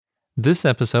This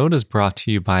episode is brought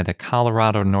to you by the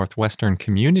Colorado Northwestern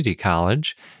Community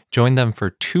College. Join them for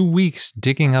 2 weeks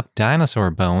digging up dinosaur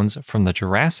bones from the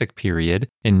Jurassic period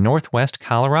in Northwest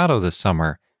Colorado this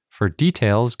summer. For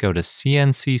details, go to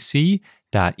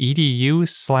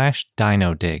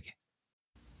cncc.edu/dinodig.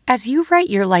 As you write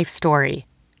your life story,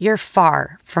 you're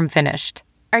far from finished.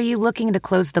 Are you looking to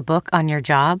close the book on your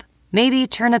job? Maybe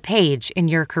turn a page in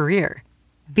your career?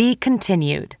 Be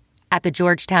continued at the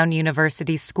Georgetown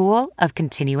University School of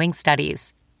Continuing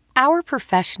Studies. Our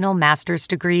professional master's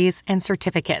degrees and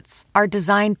certificates are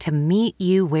designed to meet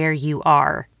you where you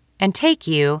are and take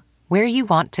you where you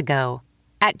want to go.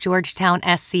 At Georgetown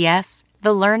SCS,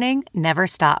 the learning never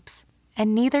stops,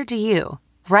 and neither do you.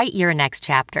 Write your next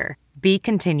chapter. Be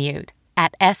continued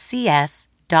at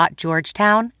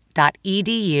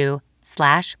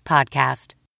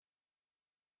scs.georgetown.edu/podcast.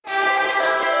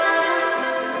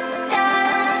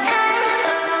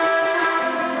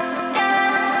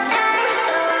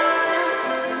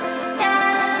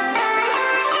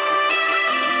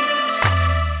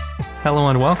 Hello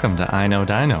and welcome to I Know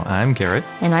Dino. I'm Garrett.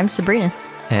 And I'm Sabrina.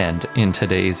 And in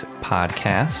today's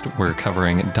podcast, we're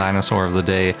covering Dinosaur of the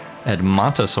Day,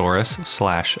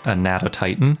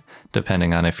 Edmontosaurus/Anatotitan,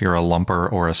 depending on if you're a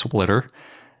lumper or a splitter.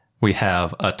 We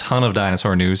have a ton of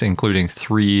dinosaur news, including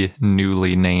 3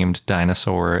 newly named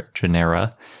dinosaur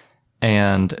genera.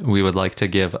 And we would like to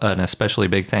give an especially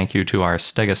big thank you to our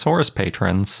Stegosaurus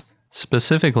patrons.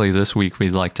 Specifically this week,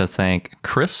 we'd like to thank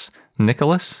Chris,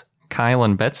 Nicholas, Kyle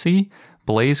and Betsy,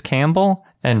 Blaze Campbell,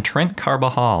 and Trent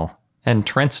Carbajal. And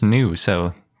Trent's new,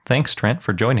 so thanks, Trent,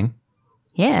 for joining.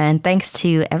 Yeah, and thanks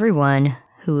to everyone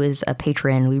who is a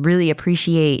patron. We really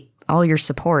appreciate all your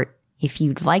support. If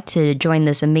you'd like to join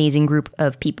this amazing group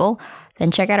of people,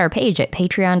 then check out our page at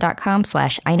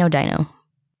patreon.com/iknowdino.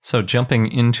 So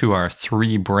jumping into our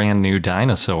 3 brand new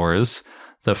dinosaurs,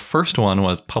 the first one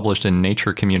was published in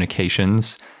Nature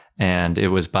Communications, and it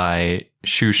was by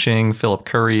Xu Xing, Philip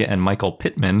Curry, and Michael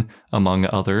Pittman, among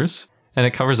others. And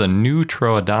it covers a new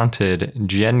troodontid,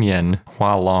 Jianyan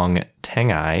Hualong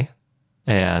Tengai,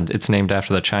 and it's named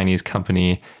after the Chinese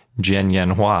company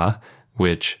Jianyanhua,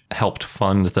 which helped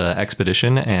fund the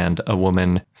expedition, and a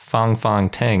woman, Fang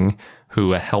Teng,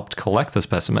 who helped collect the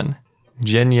specimen.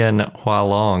 Jianyan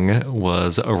Hualong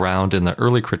was around in the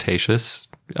early Cretaceous,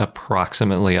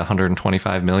 approximately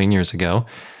 125 million years ago,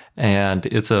 and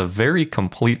it's a very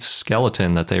complete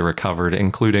skeleton that they recovered,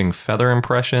 including feather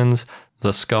impressions,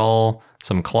 the skull,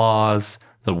 some claws,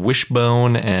 the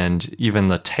wishbone, and even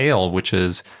the tail, which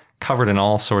is covered in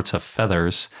all sorts of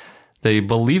feathers. They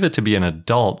believe it to be an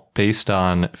adult based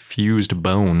on fused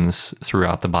bones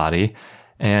throughout the body,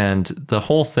 and the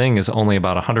whole thing is only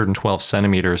about 112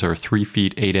 centimeters or 3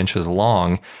 feet 8 inches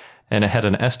long, and it had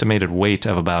an estimated weight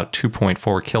of about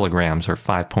 2.4 kilograms or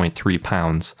 5.3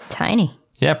 pounds. Tiny.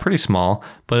 Yeah, pretty small,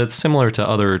 but it's similar to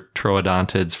other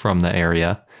troodontids from the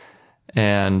area.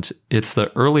 And it's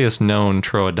the earliest known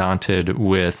troodontid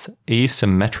with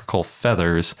asymmetrical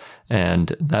feathers,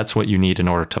 and that's what you need in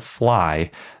order to fly.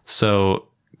 So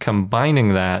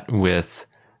combining that with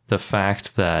the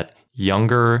fact that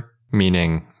younger,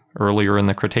 meaning earlier in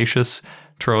the Cretaceous,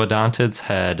 troodontids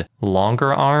had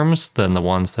longer arms than the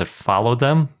ones that followed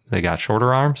them, they got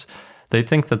shorter arms. They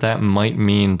think that that might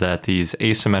mean that these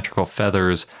asymmetrical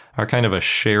feathers are kind of a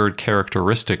shared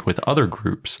characteristic with other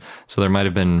groups. So there might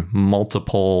have been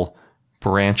multiple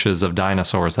branches of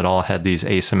dinosaurs that all had these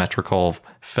asymmetrical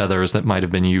feathers that might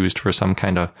have been used for some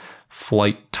kind of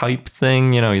flight type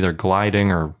thing, either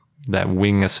gliding or that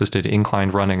wing-assisted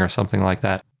inclined running or something like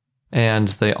that. And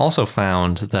they also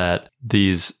found that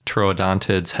these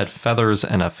troodontids had feathers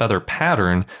and a feather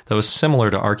pattern that was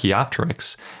similar to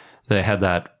Archaeopteryx. They had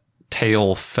that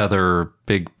tail feather,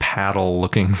 big paddle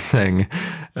looking thing,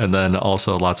 and then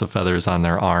also lots of feathers on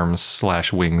their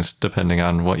arms/wings, depending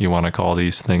on what you want to call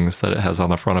these things that it has on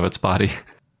the front of its body.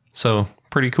 So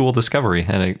pretty cool discovery,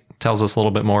 and it tells us a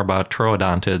little bit more about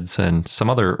troodontids and some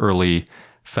other early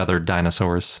feathered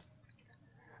dinosaurs.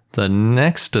 The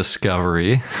next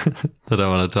discovery that I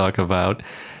want to talk about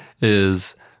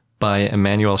is by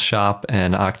Emmanuel Schopp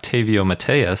and Octavio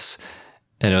Mateus,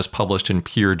 and it was published in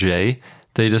PeerJ.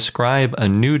 They describe a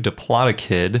new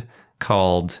diplodocid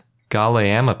called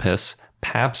Galeamapis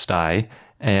pabsti,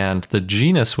 and the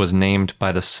genus was named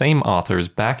by the same authors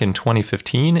back in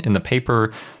 2015 in the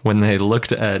paper when they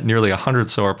looked at nearly 100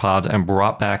 sauropods and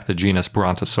brought back the genus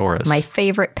Brontosaurus. My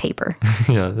favorite paper.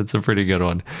 Yeah, it's a pretty good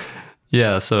one.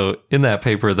 Yeah, so in that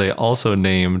paper, they also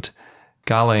named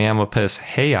Galeamapis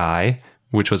hayi,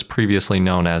 which was previously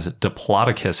known as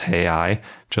Diplodocus hayi,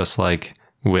 just like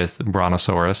with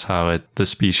Brontosaurus, how the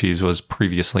species was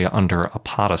previously under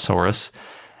Apatosaurus.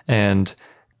 And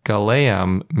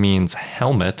Galeam means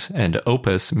helmet, and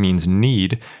opus means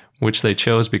need, which they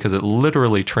chose because it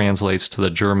literally translates to the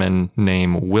German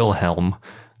name Wilhelm.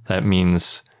 That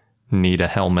means need a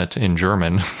helmet in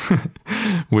German,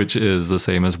 which is the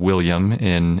same as William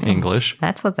in English.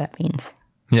 That's what that means.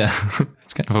 Yeah,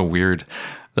 it's kind of a weird...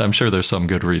 I'm sure there's some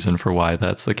good reason for why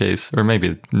that's the case, or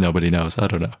maybe nobody knows. I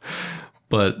don't know.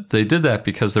 But they did that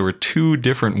because there were two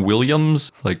different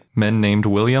Williams, like men named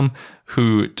William,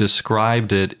 who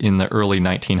described it in the early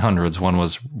 1900s. One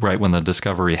was right when the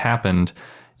discovery happened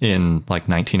in like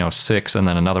 1906, and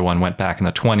then another one went back in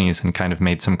the 20s and kind of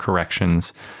made some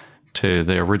corrections to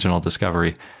the original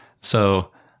discovery.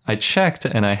 So I checked,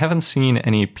 and I haven't seen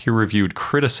any peer-reviewed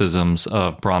criticisms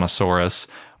of Brontosaurus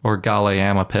or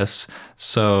Galeamapis,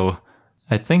 so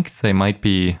I think they might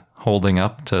be holding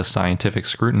up to scientific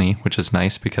scrutiny, which is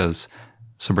nice because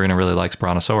Sabrina really likes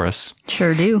Brontosaurus.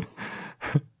 Sure do.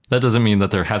 That doesn't mean that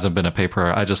there hasn't been a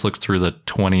paper. I just looked through the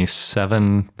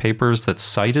 27 papers that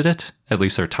cited it, at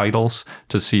least their titles,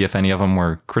 to see if any of them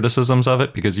were criticisms of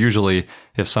it, because usually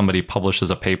if somebody publishes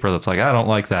a paper that's like, I don't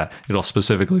like that, it'll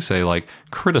specifically say like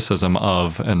criticism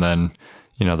of, and then,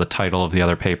 the title of the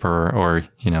other paper, or,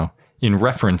 in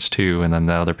reference to, and then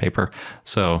the other paper.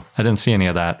 So I didn't see any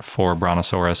of that for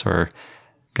Brontosaurus or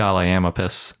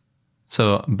Galeamapis.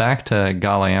 So back to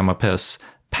Galeamapis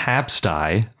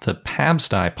Pabsti. The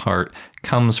Pabsti part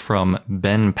comes from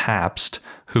Ben Pabst,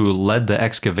 who led the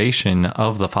excavation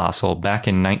of the fossil back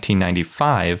in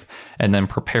 1995 and then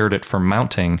prepared it for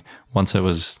mounting once it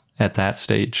was at that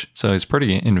stage. So he's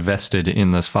pretty invested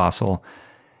in this fossil.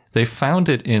 They found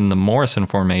it in the Morrison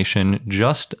Formation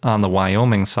just on the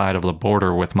Wyoming side of the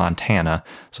border with Montana.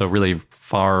 So really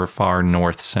far, far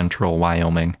north central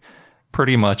Wyoming.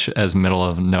 Pretty much as middle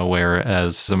of nowhere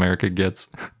as America gets.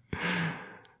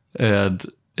 And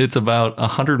it's about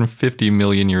 150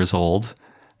 million years old.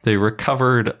 They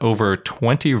recovered over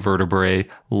 20 vertebrae,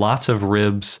 lots of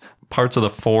ribs, parts of the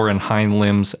fore and hind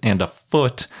limbs, and a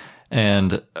foot.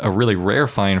 And a really rare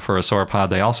find for a sauropod,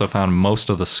 they also found most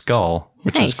of the skull,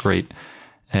 which is great.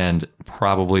 And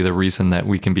probably the reason that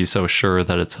we can be so sure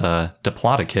that it's a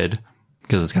diplodocid,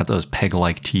 because it's got those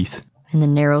peg-like teeth. And the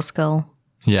narrow skull.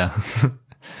 Yeah.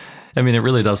 I mean, it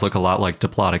really does look a lot like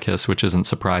Diplodocus, which isn't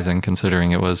surprising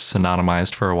considering it was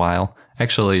synonymized for a while.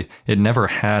 Actually, it never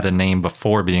had a name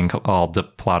before being called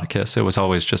Diplodocus. It was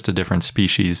always just a different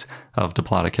species of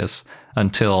Diplodocus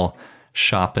until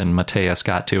Schopp and Mateus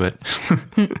got to it.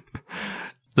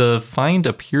 The find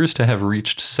appears to have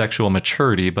reached sexual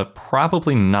maturity, but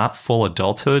probably not full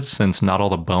adulthood since not all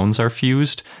the bones are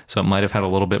fused, so it might have had a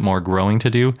little bit more growing to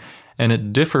do. And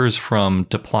it differs from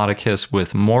Diplodocus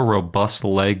with more robust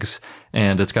legs,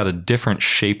 and it's got a different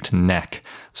shaped neck.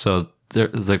 So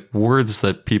the words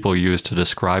that people use to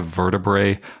describe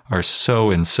vertebrae are so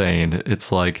insane.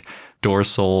 It's like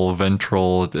dorsal,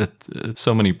 ventral,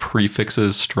 so many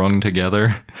prefixes strung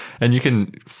together. And you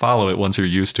can follow it once you're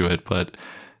used to it, but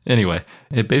anyway,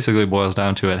 it basically boils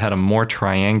down to it had a more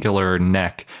triangular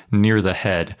neck near the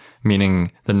head,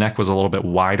 meaning the neck was a little bit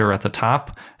wider at the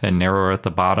top and narrower at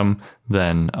the bottom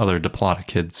than other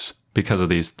diplodocids because of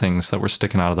these things that were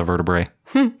sticking out of the vertebrae.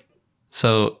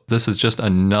 So this is just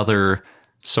another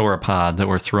sauropod that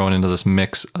were thrown into this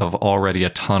mix of already a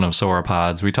ton of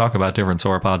sauropods. We talk about different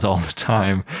sauropods all the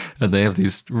time, and they have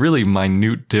these really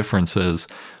minute differences.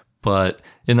 But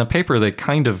in the paper, they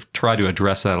kind of try to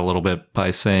address that a little bit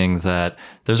by saying that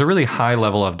there's a really high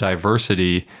level of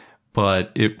diversity,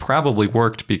 but it probably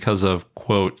worked because of,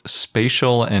 quote,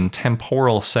 spatial and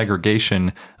temporal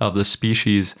segregation of the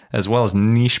species as well as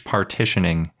niche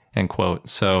partitioning, end quote.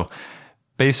 So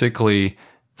basically,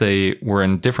 they were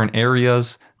in different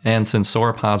areas, and since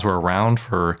sauropods were around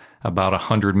for about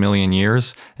 100 million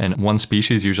years, and one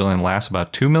species usually lasts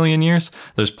about 2 million years,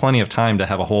 there's plenty of time to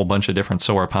have a whole bunch of different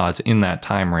sauropods in that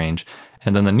time range.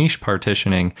 And then the niche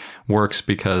partitioning works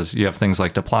because you have things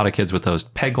like diplodocids with those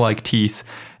peg-like teeth,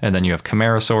 and then you have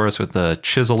Camarasaurus with the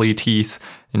chisel-y teeth,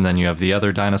 and then you have the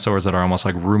other dinosaurs that are almost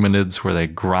like ruminids where they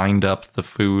grind up the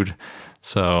food.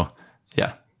 So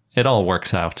yeah, it all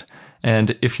works out.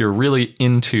 And if you're really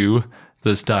into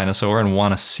this dinosaur and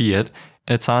want to see it,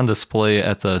 it's on display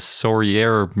at the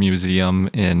Saurier Museum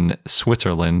in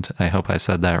Switzerland. I hope I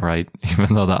said that right,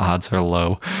 even though the odds are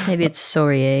low. Maybe it's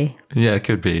Saurier. Yeah, it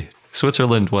could be.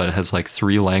 Switzerland, has like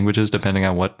 3 languages depending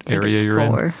on what area you're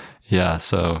 4. in? Yeah,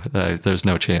 so there's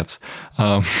no chance.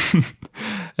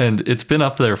 And it's been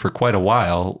up there for quite a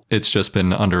while. It's just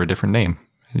been under a different name.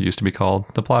 It used to be called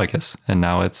Diplodocus, and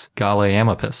now it's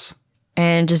Galeamapis.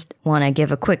 And just want to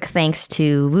give a quick thanks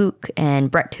to Luke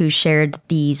and Brett, who shared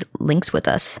these links with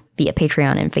us via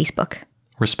Patreon and Facebook.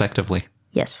 Respectively.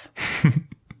 Yes.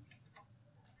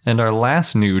 And our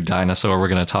last new dinosaur we're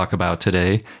going to talk about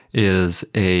today is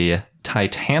a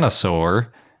titanosaur.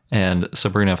 And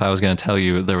Sabrina, if I was going to tell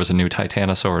you there was a new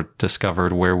titanosaur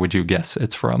discovered, where would you guess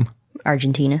it's from?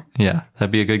 Argentina. Yeah,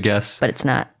 that'd be a good guess. But it's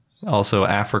not. Also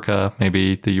Africa,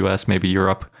 maybe the US, maybe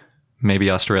Europe, maybe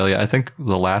Australia. I think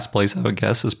the last place I would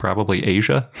guess is probably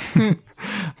Asia.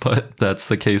 But that's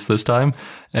the case this time.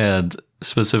 And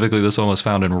specifically, this one was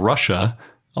found in Russia.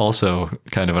 Also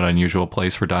kind of an unusual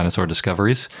place for dinosaur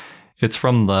discoveries. It's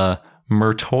from the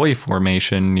Mertoy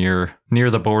Formation near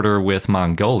the border with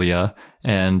Mongolia,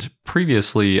 and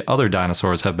previously other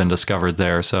dinosaurs have been discovered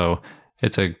there, so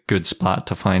it's a good spot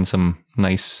to find some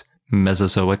nice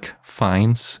Mesozoic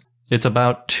finds. It's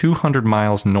about 200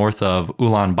 miles north of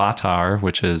Ulaanbaatar,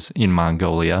 which is in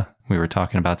Mongolia, we were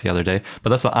talking about the other day,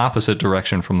 but that's the opposite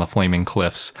direction from the Flaming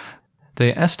Cliffs.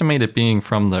 They estimate it being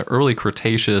from the early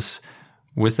Cretaceous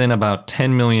within about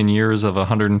 10 million years of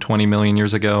 120 million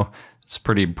years ago. It's a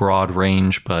pretty broad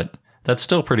range, but that's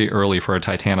still pretty early for a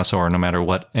titanosaur, no matter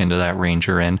what end of that range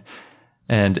you're in.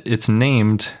 And it's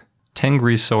named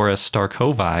Tengrisaurus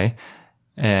starkovi,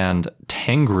 and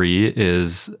Tengri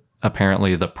is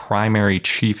apparently the primary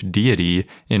chief deity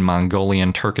in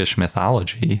Mongolian Turkish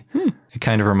mythology. It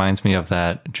kind of reminds me of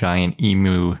that giant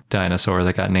emu dinosaur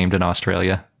that got named in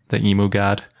Australia, the emu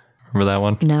god. Remember that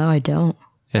one? No, I don't.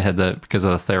 It had because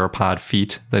of the theropod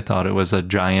feet, they thought it was a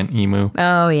giant emu.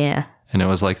 Oh, yeah. And it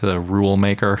was like the rule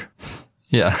maker.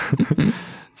 Yeah.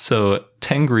 So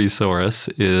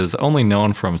Tengrisaurus is only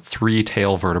known from 3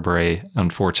 tail vertebrae,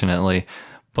 unfortunately.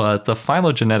 But the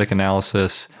phylogenetic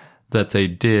analysis that they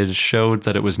did showed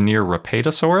that it was near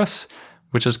Rapatosaurus,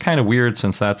 which is kind of weird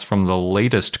since that's from the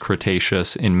latest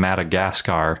Cretaceous in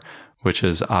Madagascar, which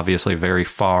is obviously very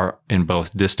far in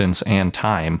both distance and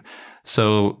time.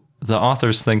 So the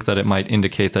authors think that it might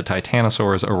indicate that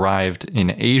titanosaurs arrived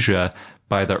in Asia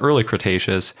by the early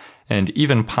Cretaceous, and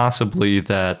even possibly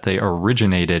that they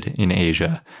originated in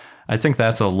Asia. I think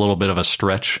that's a little bit of a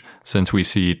stretch, since we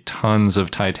see tons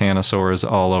of titanosaurs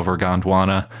all over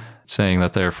Gondwana. Saying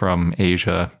that they're from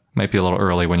Asia might be a little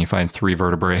early when you find 3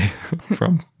 vertebrae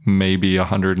from maybe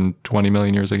 120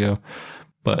 million years ago.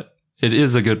 But it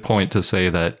is a good point to say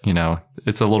that,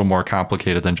 it's a little more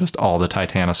complicated than just all the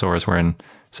titanosaurs were in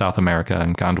South America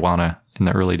and Gondwana in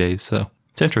the early days. So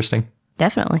it's interesting.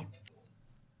 Definitely.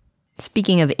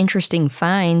 Speaking of interesting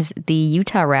finds, the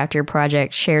Utahraptor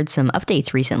Project shared some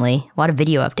updates recently. A lot of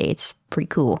video updates. Pretty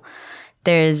cool.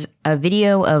 There's a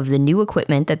video of the new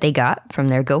equipment that they got from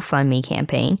their GoFundMe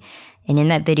campaign. And in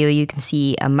that video, you can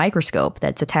see a microscope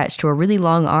that's attached to a really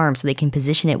long arm so they can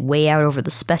position it way out over the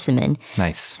specimen.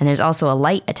 Nice. And there's also a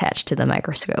light attached to the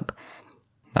microscope.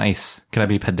 Nice. Can I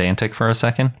be pedantic for a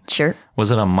second? Sure.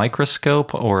 Was it a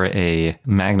microscope or a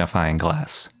magnifying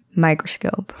glass?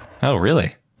 Microscope. Oh,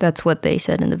 really? That's what they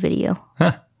said in the video.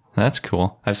 Huh. That's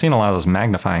cool. I've seen a lot of those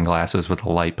magnifying glasses with a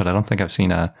light, but I don't think I've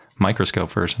seen a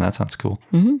microscope version. That sounds cool.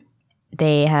 Mm-hmm.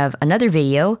 They have another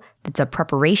video that's a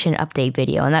preparation update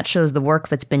video, and that shows the work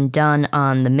that's been done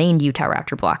on the main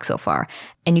Utahraptor block so far.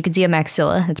 And you can see a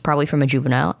maxilla, it's probably from a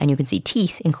juvenile, and you can see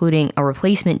teeth, including a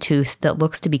replacement tooth that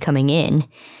looks to be coming in,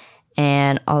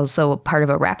 and also part of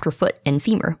a raptor foot and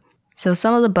femur. So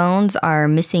some of the bones are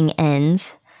missing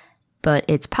ends, but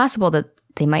it's possible that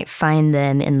they might find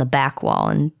them in the back wall,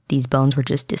 and these bones were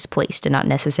just displaced and not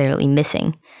necessarily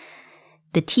missing.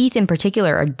 The teeth in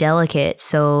particular are delicate,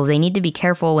 so they need to be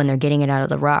careful when they're getting it out of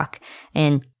the rock.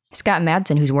 And Scott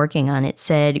Madsen, who's working on it,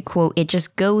 said, quote, "It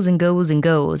just goes and goes and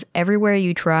goes. Everywhere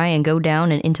you try and go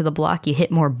down and into the block, you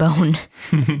hit more bone."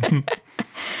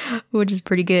 Which is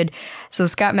pretty good. So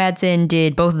Scott Madsen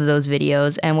did both of those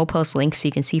videos, and we'll post links so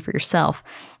you can see for yourself.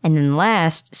 And then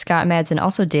last, Scott Madsen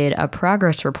also did a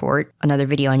progress report, another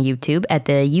video on YouTube, at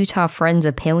the Utah Friends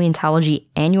of Paleontology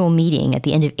annual meeting at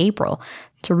the end of April.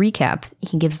 To recap,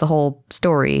 he gives the whole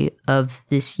story of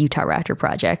this Utahraptor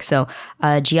project. So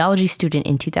a geology student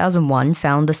in 2001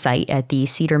 found the site at the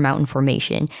Cedar Mountain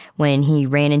Formation when he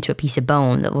ran into a piece of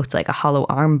bone that looked like a hollow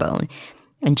arm bone.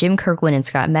 And Jim Kirkland and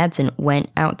Scott Madsen went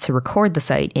out to record the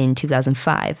site in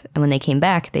 2005. And when they came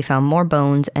back, they found more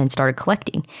bones and started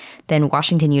collecting. Then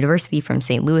Washington University from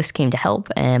St. Louis came to help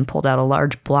and pulled out a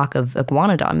large block of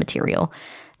iguanodon material.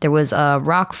 There was a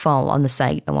rock fall on the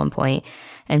site at one point,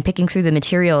 and picking through the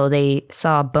material, they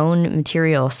saw bone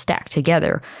material stacked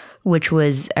together, which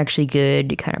was actually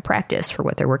good kind of practice for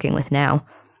what they're working with now.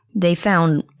 They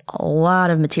found a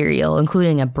lot of material,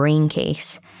 including a brain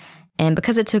case. And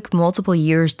because it took multiple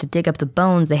years to dig up the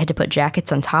bones, they had to put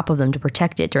jackets on top of them to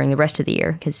protect it during the rest of the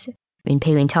year. Because in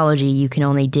paleontology, you can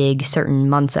only dig certain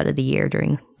months out of the year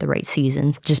during the right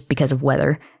seasons, just because of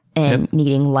weather and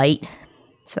needing light.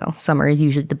 So summer is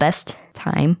usually the best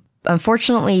time.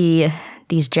 Unfortunately,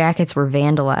 these jackets were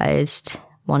vandalized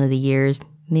one of the years.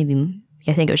 Maybe,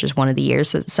 I think it was just one of the years.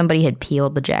 So somebody had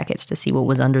peeled the jackets to see what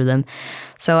was under them.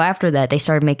 So after that, they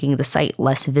started making the site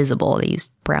less visible. They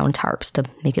used brown tarps to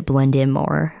make it blend in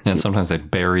more. And sometimes they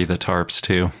bury the tarps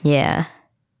too. Yeah.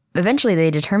 Eventually, they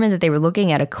determined that they were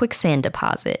looking at a quicksand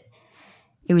deposit.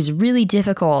 It was really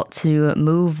difficult to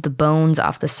move the bones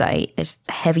off the site. There's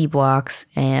heavy blocks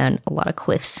and a lot of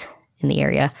cliffs in the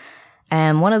area.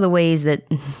 And one of the ways that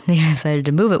they decided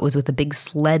to move it was with a big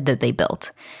sled that they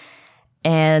built.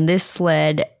 And this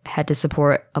sled had to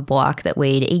support a block that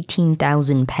weighed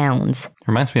 18,000 pounds.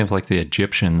 Reminds me of like the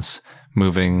Egyptians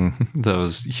moving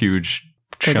those huge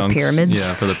chunks. For the pyramids?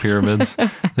 Yeah, for the pyramids.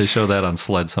 They show that on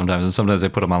sleds sometimes. And sometimes they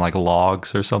put them on like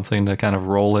logs or something to kind of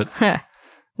roll it.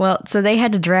 Well, so they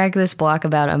had to drag this block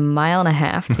about 1.5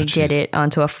 miles to get it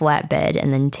onto a flatbed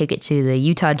and then take it to the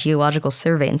Utah Geological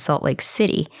Survey in Salt Lake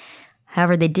City.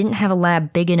 However, they didn't have a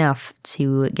lab big enough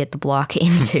to get the block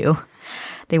into.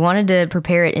 They wanted to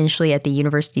prepare it initially at the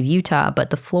University of Utah, but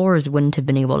the floors wouldn't have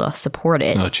been able to support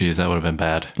it. Oh, geez, that would have been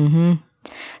bad. Mm-hmm.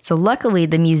 So luckily,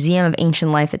 the Museum of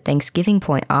Ancient Life at Thanksgiving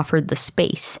Point offered the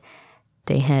space.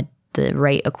 They had the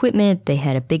right equipment, they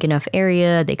had a big enough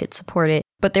area, they could support it.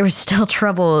 But there was still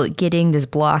trouble getting this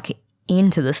block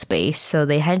into the space, so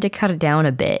they had to cut it down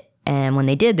a bit. And when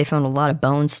they did, they found a lot of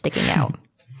bones sticking out.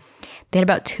 They had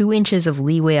about 2 inches of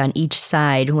leeway on each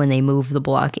side when they moved the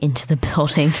block into the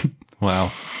building.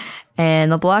 Wow.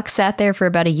 And the block sat there for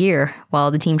about a year while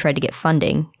the team tried to get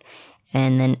funding.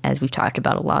 And then, as we've talked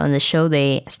about a lot on the show,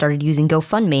 they started using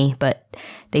GoFundMe, but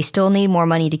they still need more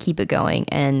money to keep it going.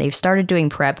 And they've started doing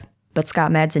prep, but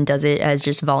Scott Madsen does it as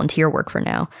just volunteer work for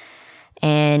now.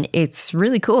 And it's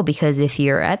really cool because if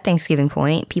you're at Thanksgiving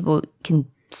Point, people can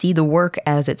see the work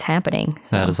as it's happening.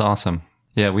 That is awesome.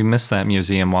 Yeah, we missed that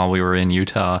museum while we were in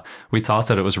Utah. We thought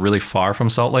that it was really far from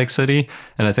Salt Lake City.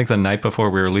 And I think the night before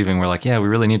we were leaving, we're like, yeah, we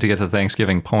really need to get to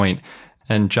Thanksgiving Point.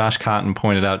 And Josh Cotton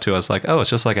pointed out to us like, oh, it's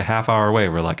just like a half hour away.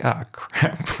 We're like, ah,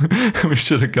 crap. We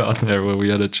should have gone there when we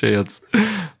had a chance.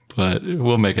 But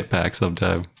we'll make it back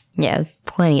sometime. Yeah,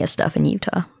 plenty of stuff in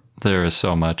Utah. There is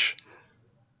so much.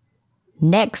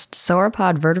 Next,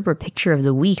 Sauropod Vertebra Picture of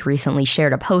the Week recently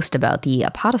shared a post about the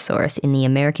Apatosaurus in the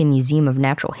American Museum of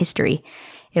Natural History.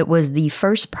 It was the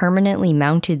first permanently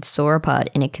mounted sauropod,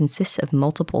 and it consists of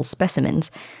multiple specimens.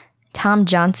 Tom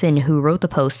Johnson, who wrote the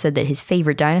post, said that his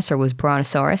favorite dinosaur was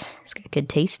Brontosaurus. He's got good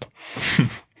taste.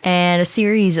 And a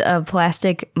series of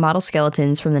plastic model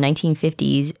skeletons from the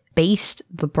 1950s based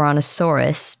the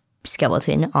Brontosaurus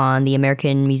skeleton on the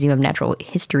American Museum of Natural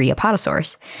History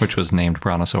Apatosaurus. Which was named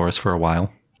Brontosaurus for a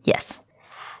while. Yes.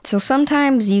 So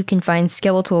sometimes you can find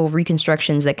skeletal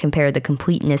reconstructions that compare the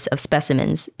completeness of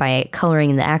specimens by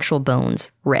coloring the actual bones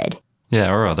red.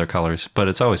 Yeah, or other colors. But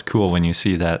it's always cool when you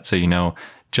see that, so you know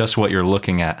just what you're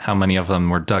looking at, how many of them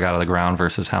were dug out of the ground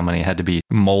versus how many had to be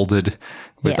molded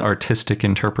with artistic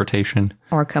interpretation.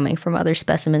 Or coming from other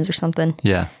specimens or something.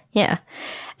 Yeah. Yeah.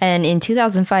 And in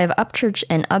 2005, Upchurch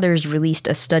and others released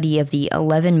a study of the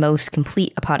 11 most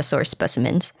complete Apatosaurus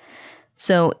specimens.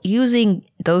 So using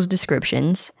those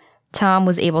descriptions, Tom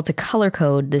was able to color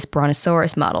code this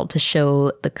Brontosaurus model to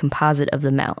show the composite of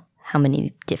the mount, how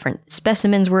many different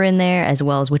specimens were in there, as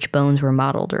well as which bones were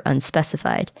modeled or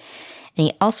unspecified. And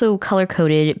he also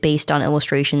color-coded based on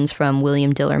illustrations from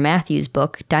William Diller Matthews'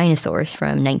 book, Dinosaurs,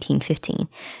 from 1915.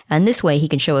 And this way, he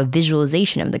can show a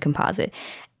visualization of the composite.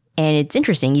 And it's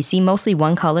interesting. You see mostly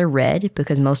one color, red,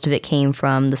 because most of it came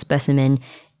from the specimen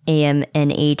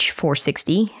AMNH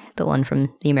 460, the one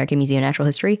from the American Museum of Natural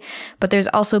History. But there's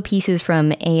also pieces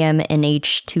from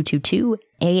AMNH 222,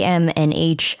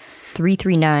 AMNH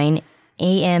 339,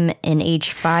 AMNH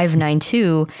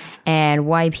 592, and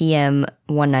YPM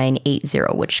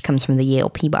 1980, which comes from the Yale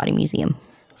Peabody Museum.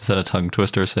 Is that a tongue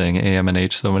twister saying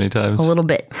AMNH so many times? A little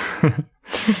bit.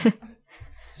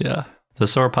 Yeah. The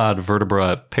Sauropod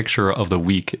Vertebra Picture of the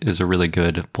Week is a really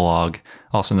good blog,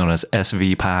 also known as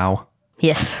SVPOW.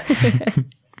 Yes.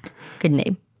 Good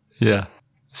name. Yeah.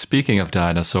 Speaking of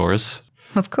dinosaurs.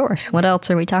 Of course. What else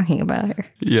are we talking about here?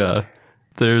 Yeah.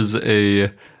 There's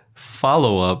a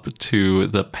follow-up to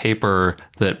the paper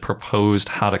that proposed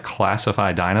how to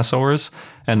classify dinosaurs,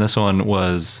 and this one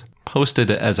was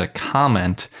posted as a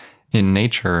comment in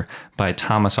Nature by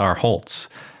Thomas R. Holtz,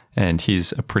 and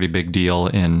he's a pretty big deal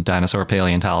in dinosaur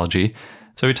paleontology.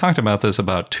 So we talked about this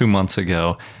about 2 months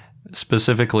ago,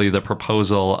 specifically the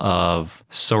proposal of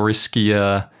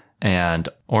Saurischia and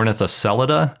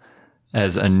Ornithocelida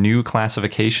as a new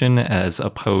classification as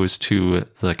opposed to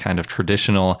the kind of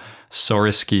traditional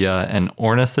Saurischia and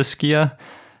Ornithischia.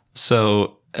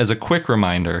 So, as a quick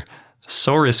reminder,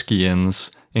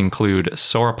 Saurischians include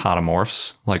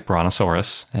sauropodomorphs like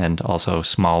Brontosaurus and also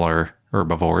smaller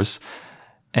herbivores,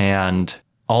 and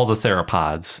all the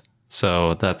theropods.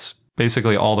 So that's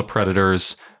basically all the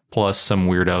predators plus some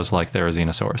weirdos like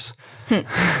Therizinosaurus.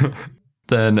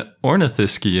 Then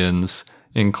Ornithischians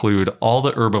include all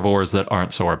the herbivores that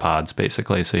aren't sauropods,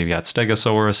 basically. So you've got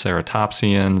Stegosaurus,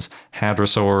 Ceratopsians,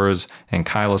 Hadrosaurs,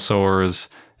 Ankylosaurs,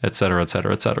 etc.,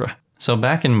 etc., etc. So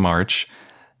back in March,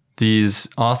 these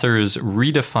authors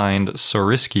redefined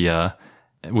Saurischia,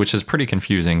 which is pretty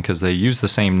confusing because they use the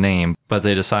same name, but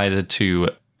they decided to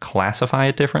classify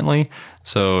it differently.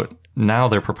 So now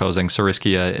they're proposing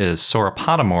Saurischia is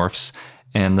sauropodomorphs,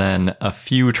 and then a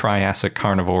few Triassic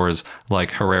carnivores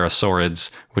like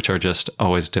Herrerasaurids, which are just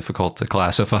always difficult to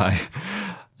classify.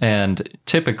 And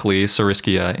typically,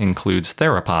 Saurischia includes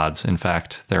theropods. In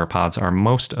fact, theropods are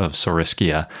most of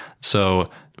Saurischia. So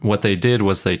what they did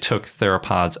was they took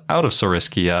theropods out of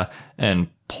Saurischia and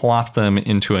plopped them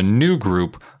into a new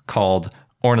group called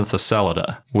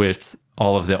Ornithocelida with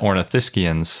all of the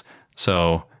Ornithischians.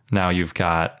 So now you've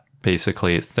got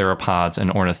basically theropods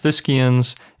and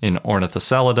Ornithischians in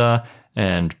Ornithocelida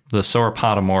and the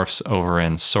sauropodomorphs over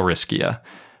in Saurischia.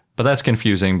 But that's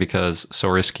confusing because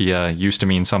Saurischia used to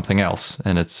mean something else,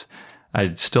 and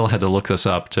I still had to look this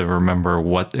up to remember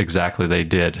what exactly they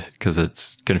did because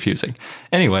it's confusing.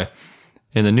 Anyway,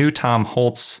 in the new Tom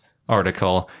Holtz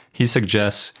article, he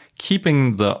suggests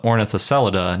keeping the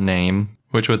Ornithocelida name,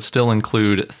 which would still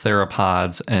include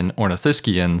theropods and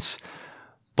Ornithischians,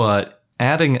 but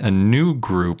adding a new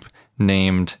group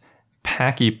named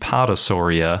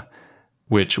Pachypodosauria,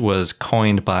 which was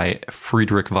coined by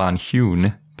Friedrich von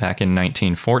Huene back in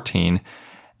 1914.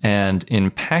 And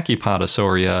in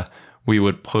Pachypodosauria, we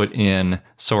would put in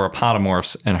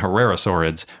sauropodomorphs and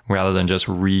Herrerasaurids rather than just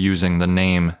reusing the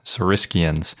name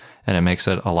Saurischians, and it makes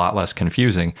it a lot less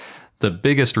confusing. The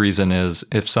biggest reason is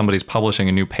if somebody's publishing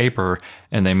a new paper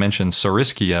and they mention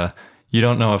Saurischia, you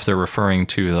don't know if they're referring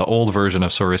to the old version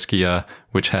of Saurischia,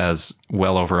 which has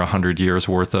well over 100 years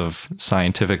worth of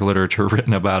scientific literature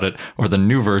written about it, or the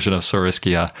new version of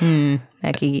Saurischia.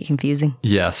 That could get confusing.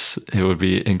 Yes, it would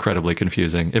be incredibly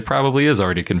confusing. It probably is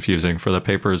already confusing for the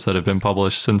papers that have been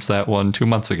published since that one 2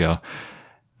 months ago.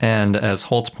 And as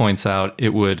Holtz points out,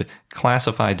 it would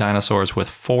classify dinosaurs with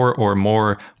 4 or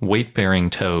more weight-bearing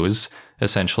toes,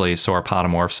 essentially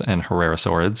sauropodomorphs and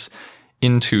Herrerasaurids,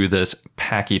 into this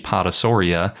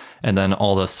Pachypodosauria, and then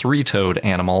all the 3-toed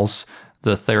animals,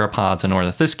 the theropods and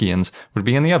Ornithischians, would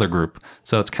be in the other group.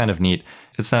 So it's kind of neat.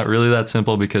 It's not really that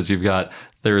simple because you've got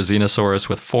Therizinosaurus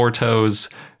with 4 toes,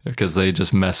 because they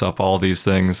just mess up all these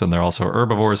things, and they're also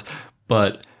herbivores.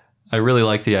 But I really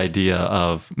like the idea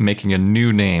of making a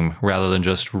new name rather than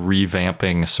just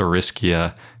revamping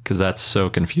Saurischia, because that's so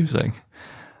confusing.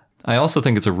 I also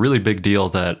think it's a really big deal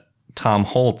that Tom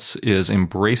Holtz is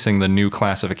embracing the new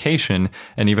classification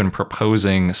and even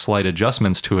proposing slight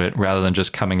adjustments to it rather than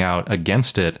just coming out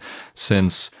against it,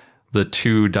 since the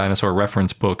 2 dinosaur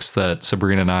reference books that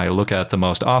Sabrina and I look at the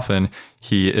most often,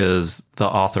 he is the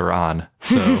author on.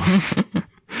 So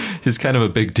he's kind of a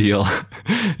big deal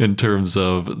in terms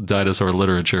of dinosaur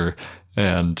literature.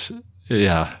 And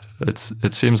yeah,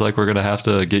 it seems like we're going to have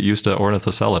to get used to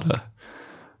Ornithocelida.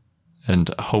 And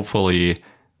hopefully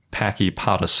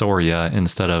Pachypodosauria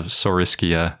instead of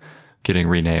Saurischia getting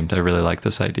renamed. I really like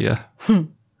this idea.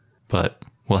 But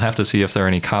we'll have to see if there are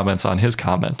any comments on his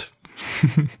comment.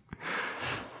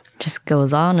 Just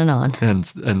goes on and on.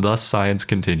 And thus science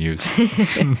continues.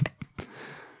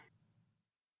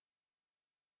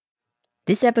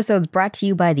 This episode's brought to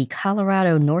you by the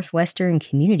Colorado Northwestern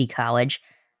Community College,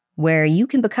 where you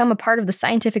can become a part of the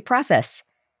scientific process.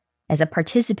 As a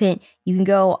participant, you can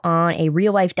go on a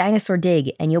real-life dinosaur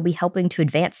dig, and you'll be helping to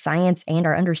advance science and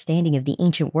our understanding of the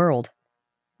ancient world.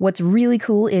 What's really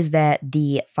cool is that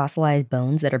the fossilized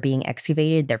bones that are being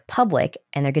excavated, they're public,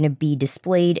 and they're going to be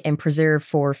displayed and preserved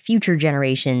for future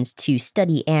generations to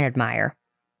study and admire.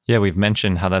 Yeah, we've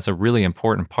mentioned how that's a really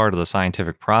important part of the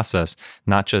scientific process,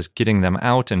 not just getting them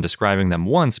out and describing them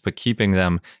once, but keeping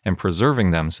them and preserving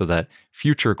them so that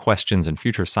future questions and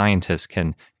future scientists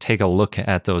can take a look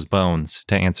at those bones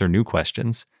to answer new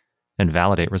questions and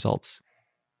validate results.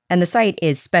 And the site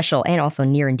is special and also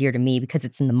near and dear to me because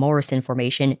it's in the Morrison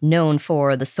Formation, known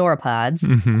for the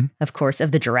sauropods, of course,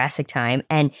 of the Jurassic time.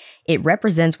 And it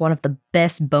represents one of the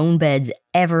best bone beds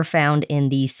ever found in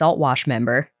the Saltwash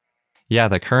member. Yeah,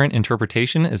 the current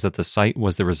interpretation is that the site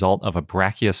was the result of a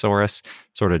Brachiosaurus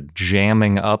sort of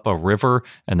jamming up a river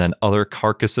and then other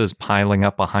carcasses piling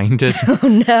up behind it.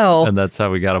 Oh, no. And that's how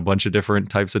we got a bunch of different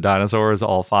types of dinosaurs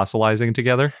all fossilizing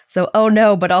together. So, oh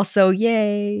no, but also,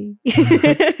 yay.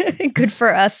 Good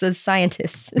for us as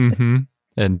scientists. Mm-hmm.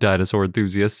 And dinosaur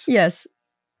enthusiasts. Yes.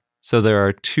 So there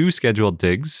are 2 scheduled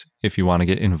digs if you want to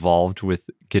get involved with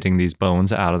getting these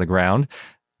bones out of the ground.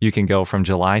 You can go from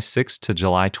July 6th to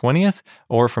July 20th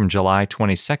or from July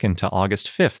 22nd to August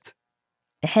 5th.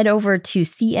 Head over to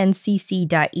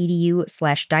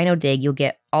cncc.edu/dinodig. You'll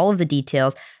get all of the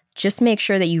details. Just make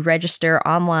sure that you register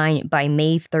online by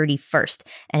May 31st.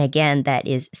 And again, that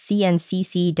is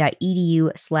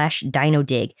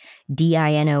cncc.edu/dinodig,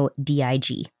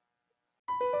 DINODIG.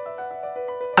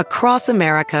 Across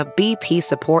America, BP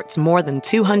supports more than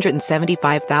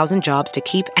 275,000 jobs to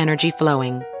keep energy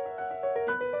flowing.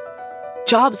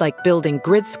 Jobs like building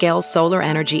grid-scale solar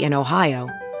energy in Ohio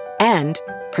and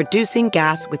producing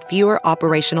gas with fewer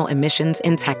operational emissions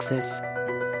in Texas.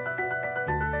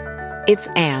 It's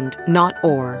and, not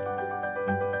or.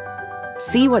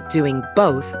 See what doing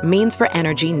both means for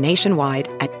energy nationwide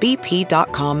at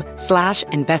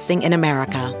bp.com/investing in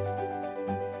America.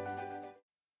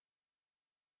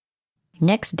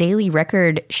 Next, Daily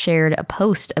Record shared a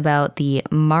post about the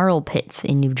marl pits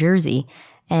in New Jersey.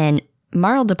 And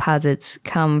marl deposits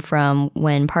come from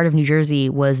when part of New Jersey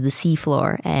was the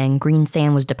seafloor and green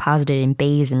sand was deposited in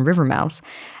bays and river mouths.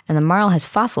 And the marl has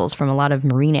fossils from a lot of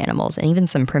marine animals and even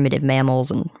some primitive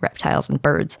mammals and reptiles and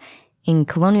birds. In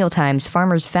colonial times,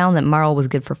 farmers found that marl was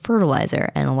good for fertilizer,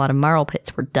 and a lot of marl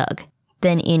pits were dug.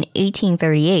 Then in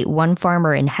 1838, one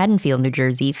farmer in Haddonfield, New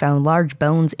Jersey, found large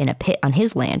bones in a pit on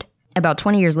his land. About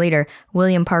 20 years later,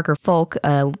 William Parker Folk,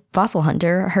 a fossil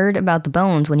hunter, heard about the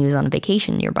bones when he was on a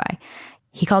vacation nearby.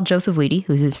 He called Joseph Leidy,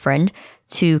 who's his friend,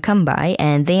 to come by,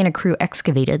 and they and a crew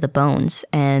excavated the bones,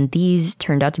 and these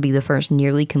turned out to be the first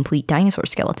nearly complete dinosaur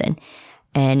skeleton.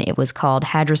 And it was called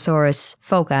Hadrosaurus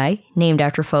foci, named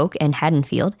after Folk and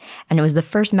Haddonfield, and it was the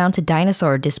first mounted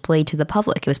dinosaur displayed to the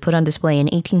public. It was put on display in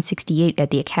 1868 at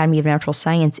the Academy of Natural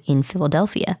Science in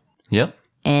Philadelphia. Yep.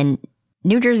 And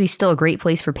New Jersey's still a great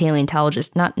place for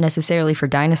paleontologists, not necessarily for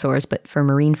dinosaurs, but for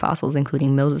marine fossils,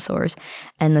 including mosasaurs.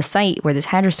 And the site where this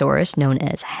Hadrosaurus, known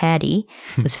as Haddie,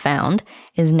 was found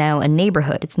is now a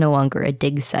neighborhood. It's no longer a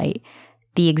dig site.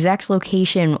 The exact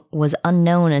location was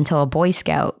unknown until a Boy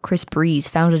Scout, Chris Breeze,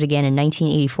 found it again in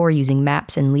 1984 using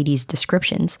maps and Leidy's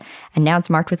descriptions. And now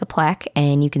it's marked with a plaque,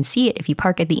 and you can see it if you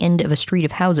park at the end of a street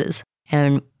of houses.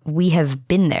 And we have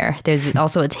been there. There's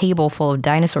also a table full of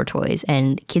dinosaur toys,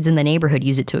 and kids in the neighborhood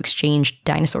use it to exchange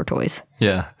dinosaur toys.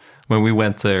 Yeah. When we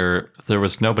went there, there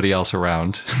was nobody else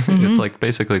around. Mm-hmm. It's like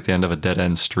basically at the end of a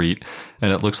dead-end street,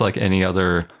 and it looks like any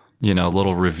other,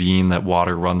 little ravine that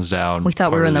water runs down. We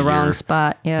thought we were in the wrong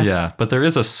spot. Yeah. Yeah, but there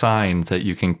is a sign that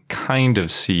you can kind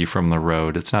of see from the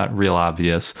road. It's not real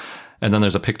obvious. And then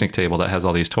there's a picnic table that has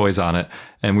all these toys on it.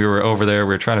 And we were over there.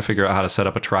 We were trying to figure out how to set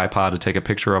up a tripod to take a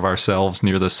picture of ourselves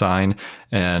near the sign.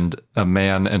 And a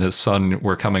man and his son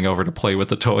were coming over to play with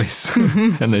the toys.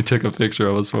 And they took a picture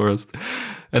of us for us.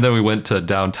 And then we went to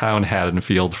downtown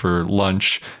Haddonfield for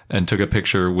lunch and took a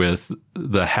picture with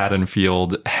the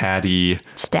Haddonfield Haddie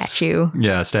statue.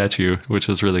 Statue, which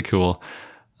was really cool.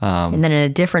 And then in a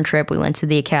different trip, we went to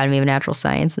the Academy of Natural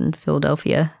Science in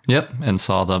Philadelphia. Yep, and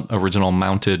saw the original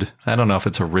mounted. I don't know if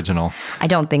it's original. I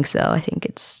don't think so. I think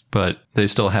it's... But they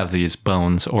still have these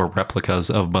bones or replicas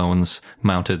of bones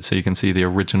mounted, so you can see the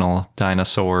original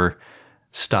dinosaur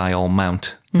style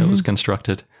mount that was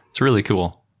constructed. It's really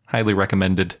cool. Highly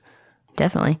recommended.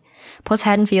 Definitely. Plus,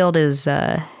 Haddonfield was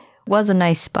a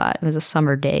nice spot. It was a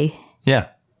summer day. Yeah,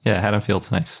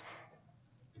 Haddonfield's nice.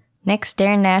 Next,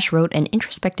 Darren Nash wrote an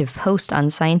introspective post on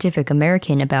Scientific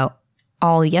American about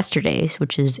All Yesterdays,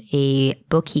 which is a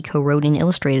book he co-wrote and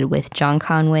illustrated with John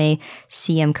Conway,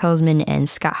 C.M. Kozman, and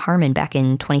Scott Harmon back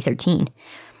in 2013.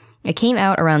 It came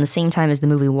out around the same time as the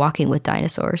movie Walking with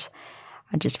Dinosaurs,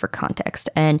 just for context.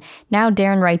 And now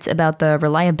Darren writes about the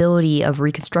reliability of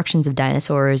reconstructions of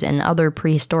dinosaurs and other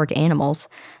prehistoric animals.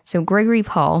 So Gregory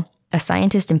Paul, a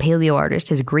scientist and paleoartist,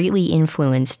 has greatly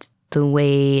influenced the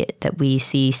way that we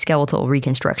see skeletal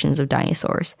reconstructions of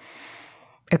dinosaurs.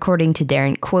 According to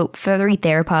Darren, quote, feathery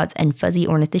theropods and fuzzy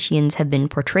ornithischians have been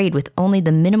portrayed with only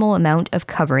the minimal amount of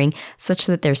covering such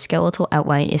that their skeletal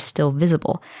outline is still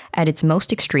visible. At its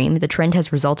most extreme, the trend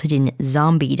has resulted in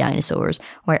zombie dinosaurs,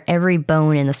 where every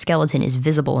bone in the skeleton is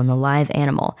visible in the live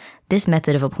animal. This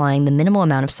method of applying the minimal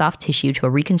amount of soft tissue to a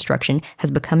reconstruction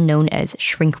has become known as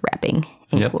shrink wrapping,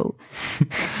 end quote.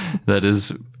 That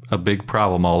is a big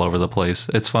problem all over the place.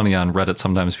 It's funny on Reddit,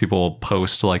 sometimes people will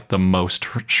post like the most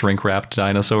shrink wrapped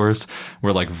dinosaurs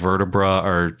where like vertebra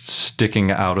are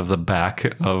sticking out of the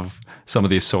back of some of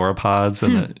these sauropods,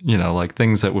 and you know, like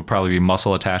things that would probably be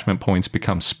muscle attachment points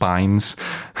become spines.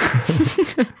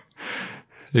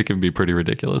 It can be pretty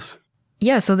ridiculous.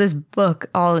 Yeah, so this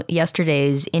book, All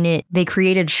Yesterdays, in it, they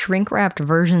created shrink-wrapped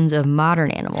versions of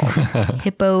modern animals.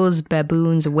 Hippos,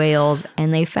 baboons, whales,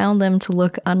 and they found them to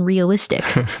look unrealistic.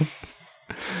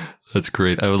 That's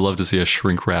great. I would love to see a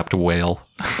shrink-wrapped whale.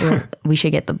 Well, we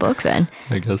should get the book then.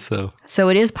 I guess so. So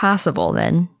it is possible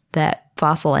then that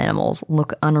fossil animals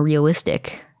look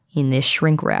unrealistic in this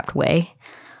shrink-wrapped way.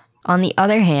 On the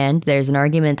other hand, there's an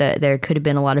argument that there could have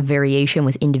been a lot of variation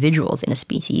with individuals in a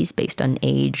species based on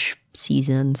age,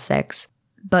 season, sex.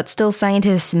 But still,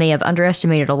 scientists may have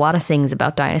underestimated a lot of things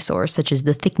about dinosaurs, such as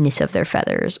the thickness of their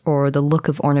feathers, or the look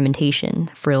of ornamentation,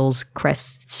 frills,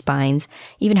 crests, spines,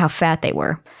 even how fat they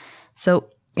were. So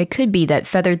it could be that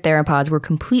feathered theropods were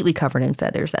completely covered in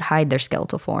feathers that hide their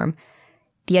skeletal form.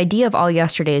 The idea of All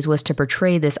Yesterdays was to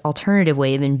portray this alternative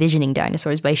way of envisioning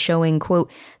dinosaurs by showing, quote,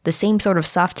 the same sort of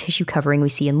soft tissue covering we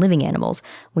see in living animals.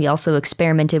 We also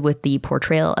experimented with the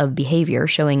portrayal of behavior,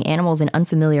 showing animals in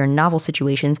unfamiliar and novel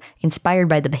situations inspired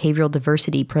by the behavioral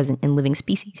diversity present in living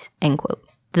species, end quote.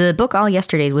 The book All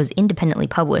Yesterdays was independently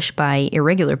published by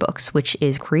Irregular Books, which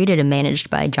is created and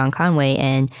managed by John Conway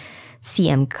and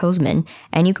C.M. Kozman,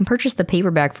 and you can purchase the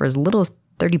paperback for as little as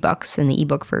 $30 and the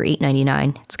ebook for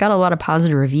 $8.99. It's got a lot of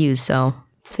positive reviews, so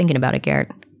thinking about it, Garrett.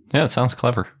 Yeah, it sounds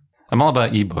clever. I'm all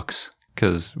about ebooks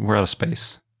because we're out of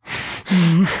space.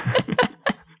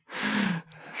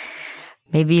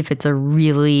 Maybe if it's a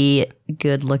really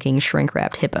good-looking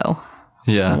shrink-wrapped hippo.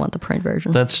 Yeah. I want the print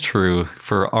version. That's true.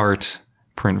 For art,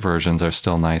 print versions are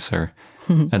still nicer.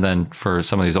 And then for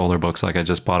some of these older books, like I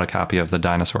just bought a copy of The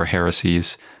Dinosaur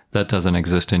Heresies. That doesn't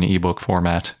exist in ebook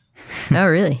format. Oh,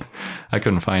 really? I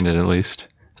couldn't find it, at least.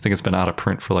 I think it's been out of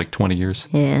print for like 20 years.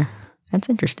 Yeah, that's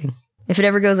interesting. If it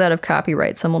ever goes out of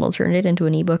copyright, someone will turn it into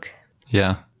an ebook.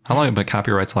 Yeah. How long? But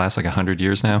copyrights last like 100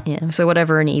 years now? Yeah, so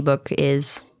whatever an ebook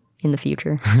is in the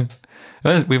future.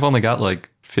 We've only got like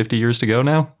 50 years to go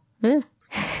now? Yeah.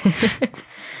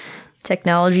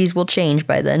 Technologies will change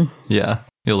by then. Yeah.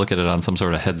 You'll look at it on some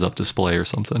sort of heads-up display or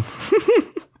something.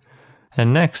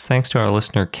 And next, thanks to our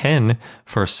listener Ken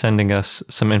for sending us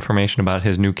some information about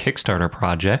his new Kickstarter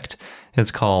project.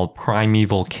 It's called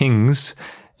Primeval Kings,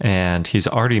 and he's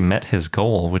already met his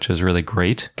goal, which is really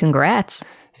great. Congrats.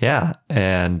 Yeah,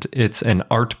 and it's an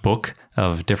art book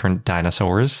of different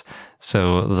dinosaurs.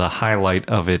 So the highlight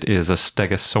of it is a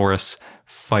Stegosaurus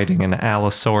fighting an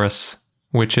Allosaurus,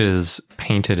 which is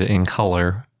painted in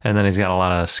color. And then he's got a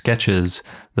lot of sketches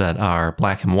that are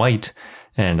black and white.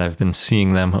 And I've been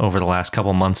seeing them over the last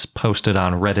couple months posted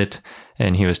on Reddit,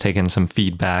 and he was taking some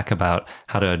feedback about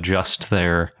how to adjust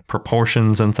their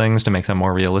proportions and things to make them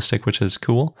more realistic, which is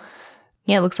cool.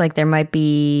 Yeah, it looks like there might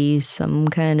be some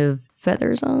kind of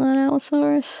feathers on that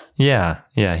Allosaurus. Yeah,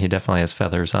 he definitely has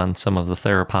feathers on some of the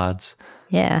theropods.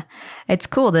 Yeah, it's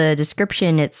cool. The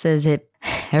description, it says it,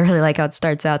 I really like how it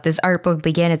starts out. This art book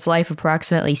began its life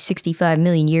approximately 65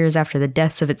 million years after the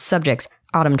deaths of its subjects.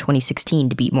 Autumn 2016,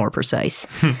 to be more precise.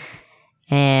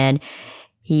 And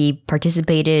he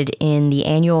participated in the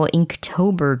annual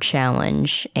Inktober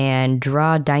challenge and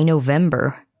Draw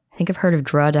Dinovember. I think I've heard of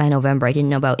Draw Dinovember. I didn't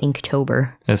know about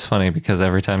Inktober. It's funny because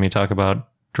every time you talk about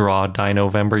Draw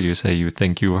Dinovember, you say you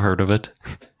think you've heard of it.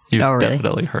 You've really?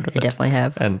 Definitely heard of it. I definitely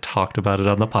have. And talked about it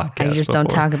on the podcast I just don't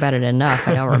talk about it enough.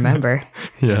 I don't remember.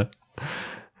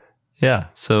 Yeah.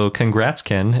 So congrats,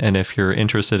 Ken. And if you're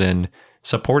interested in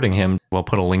supporting him, we'll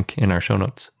put a link in our show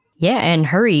notes. Yeah, and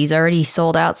hurry, he's already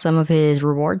sold out some of his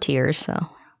reward tiers, so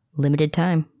limited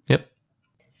time. Yep.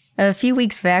 A few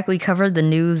weeks back, we covered the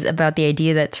news about the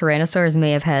idea that tyrannosaurs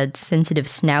may have had sensitive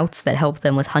snouts that helped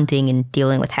them with hunting and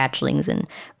dealing with hatchlings and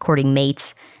courting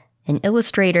mates. And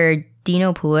illustrator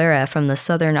Dino Puera from the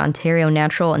Southern Ontario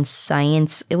Natural and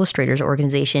Science Illustrators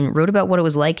Organization wrote about what it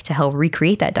was like to help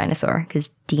recreate that dinosaur, because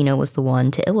Dino was the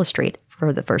one to illustrate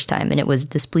for the first time, and it was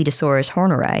Daspletosaurus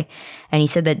horneri. And he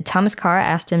said that Thomas Carr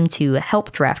asked him to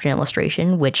help draft an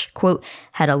illustration, which, quote,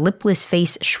 had a lipless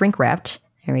face shrink-wrapped,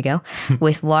 there we go,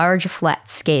 with large flat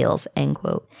scales, end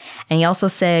quote. And he also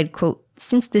said, quote,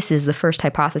 since this is the first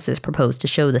hypothesis proposed to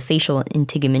show the facial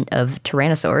integument of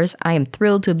tyrannosaurs, I am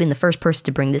thrilled to have been the first person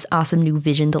to bring this awesome new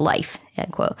vision to life,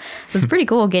 end quote. So it's pretty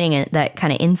cool getting that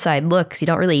kind of inside look, because you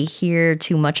don't really hear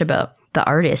too much about the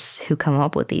artists who come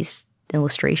up with these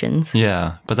illustrations.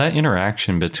 Yeah, but that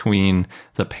interaction between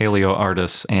the paleo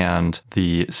artists and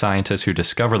the scientists who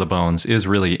discover the bones is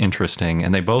really interesting,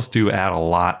 and they both do add a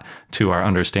lot to our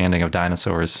understanding of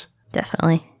dinosaurs.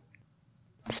 Definitely.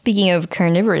 Speaking of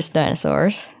carnivorous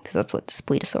dinosaurs, because that's what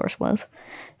Spletosaurus was,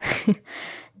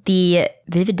 the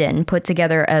Vividen put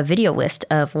together a video list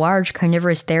of large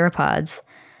carnivorous theropods.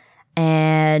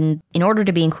 And in order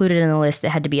to be included in the list, it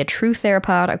had to be a true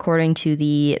theropod according to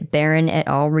the Barron et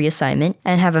al. Reassignment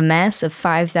and have a mass of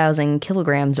 5,000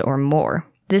 kilograms or more.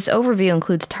 This overview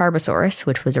includes Tarbosaurus,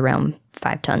 which was around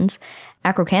 5 tons,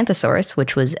 Acrocanthosaurus,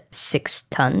 which was 6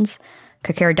 tons,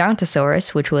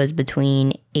 Carcharodontosaurus, which was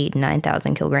between 8 and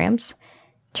 9,000 kilograms,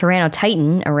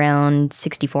 Tyrannotitan, around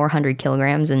 6,400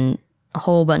 kilograms, and a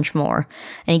whole bunch more.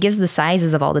 And he gives the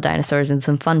sizes of all the dinosaurs and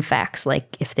some fun facts,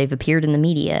 like if they've appeared in the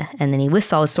media, and then he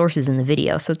lists all his sources in the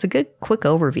video. So it's a good, quick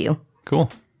overview.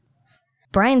 Cool.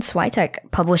 Brian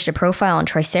Switek published a profile on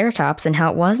Triceratops and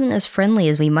how it wasn't as friendly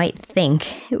as we might think,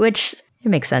 which it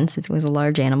makes sense. It was a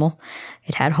large animal.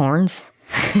 It had horns.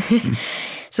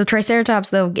 So Triceratops,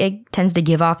 though, it tends to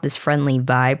give off this friendly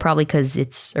vibe, probably because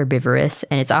it's herbivorous,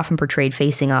 and it's often portrayed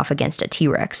facing off against a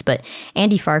T-Rex. But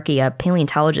Andy Farkey, a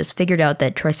paleontologist, figured out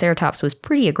that Triceratops was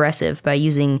pretty aggressive by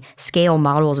using scale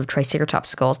models of Triceratops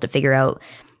skulls to figure out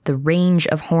the range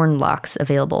of horn locks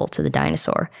available to the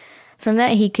dinosaur. From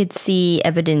that, he could see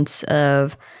evidence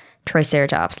of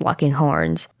Triceratops locking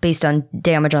horns based on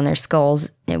damage on their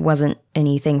skulls. It wasn't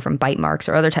anything from bite marks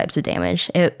or other types of damage.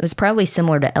 It was probably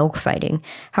similar to elk fighting.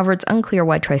 However, it's unclear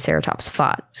why Triceratops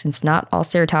fought, since not all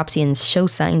ceratopsians show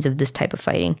signs of this type of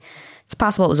fighting. It's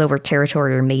possible it was over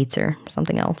territory or mates or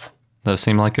something else. Those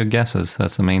seem like good guesses.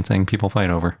 That's the main thing people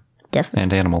fight over. Definitely.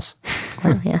 And animals.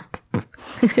 Well, yeah.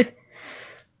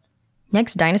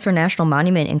 Next, Dinosaur National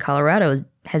Monument in Colorado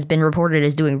has been reported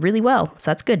as doing really well,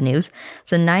 so that's good news.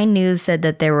 So 9 News said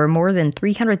that there were more than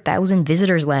 300,000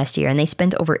 visitors last year, and they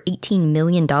spent over $18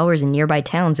 million in nearby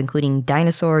towns, including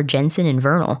Dinosaur, Jensen, and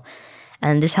Vernal.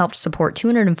 And this helped support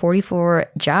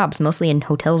 244 jobs, mostly in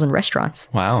hotels and restaurants.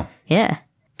 Wow. Yeah,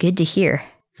 good to hear.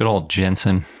 Good old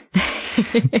Jensen.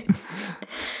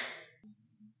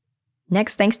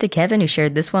 Next, thanks to Kevin, who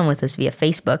shared this one with us via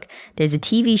Facebook. There's a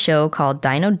TV show called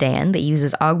Dino Dan that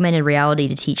uses augmented reality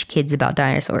to teach kids about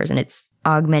dinosaurs, and it's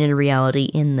augmented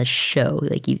reality in the show.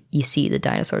 Like, you see the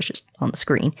dinosaurs just on the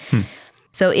screen.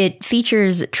 So it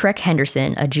features Trek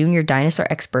Henderson, a junior dinosaur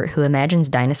expert who imagines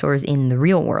dinosaurs in the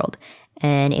real world.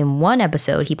 And in one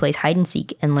episode, he plays hide and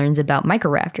seek and learns about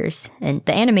Microraptors. And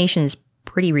the animation is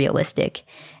pretty realistic.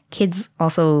 Kids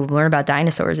also learn about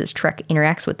dinosaurs as Trek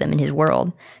interacts with them in his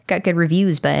world. Got good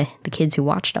reviews by the kids who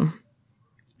watched them.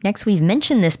 Next, we've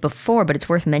mentioned this before, but it's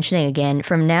worth mentioning again.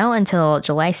 From now until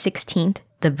July 16th,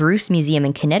 the Bruce Museum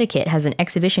in Connecticut has an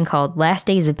exhibition called Last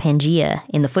Days of Pangaea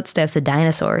in the Footsteps of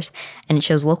Dinosaurs, and it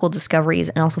shows local discoveries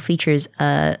and also features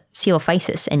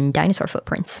Coelophysis and dinosaur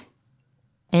footprints.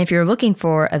 And if you're looking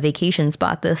for a vacation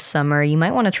spot this summer, you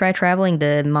might want to try traveling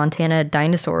the Montana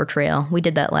Dinosaur Trail. We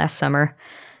did that last summer.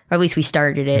 Or at least we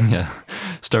started it. Yeah,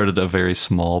 started a very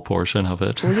small portion of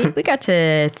it. We got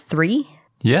to 3.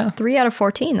 Yeah. 3 out of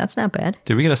 14. That's not bad.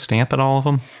 Did we get a stamp at all of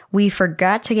them? We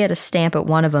forgot to get a stamp at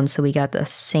one of them, so we got the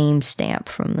same stamp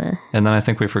from the... And then I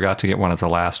think we forgot to get one at the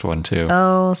last one, too.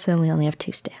 Oh, so we only have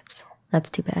 2 stamps. That's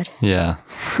too bad. Yeah.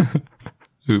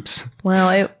 Oops.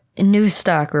 Well,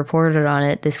 Newsstock reported on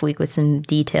it this week with some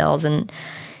details, and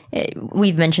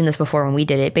we've mentioned this before when we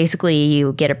did it. Basically,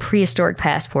 you get a prehistoric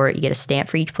passport, you get a stamp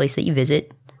for each place that you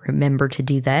visit. Remember to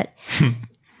do that.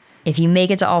 If you make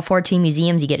it to all 14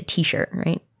 museums, you get a t-shirt,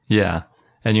 right? Yeah.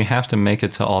 And you have to make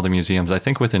it to all the museums, I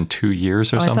think within 2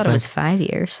 years or something. I thought it was 5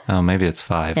 years. Oh, maybe it's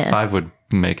 5. Yeah. 5 would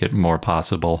make it more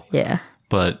possible. Yeah.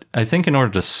 But I think in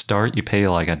order to start, you pay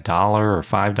like $1 or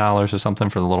 $5 or something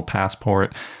for the little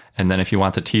passport. And then if you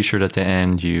want the t-shirt at the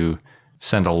end, you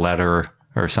send a letter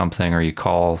or something, or you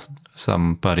call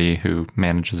somebody who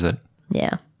manages it.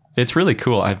 Yeah. It's really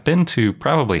cool. I've been to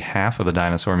probably half of the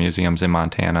dinosaur museums in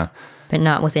Montana. But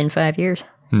not within 5 years.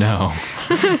 No,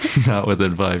 not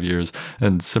within 5 years.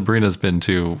 And Sabrina's been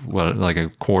to, like a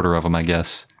quarter of them, I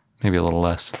guess. Maybe a little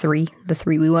less. 3. The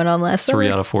 3 we went on last summer.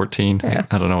 3 out of 14. Yeah.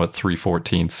 I don't know what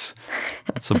 3/14.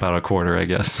 It's about a quarter, I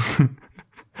guess.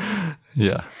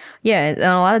 Yeah. Yeah, in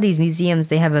a lot of these museums,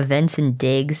 they have events and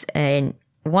digs. And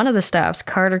one of the stops,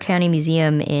 Carter County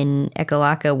Museum in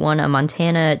Ekalaka, won a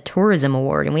Montana Tourism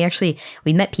Award. And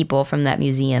we met people from that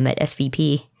museum at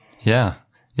SVP. Yeah.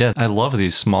 Yeah, I love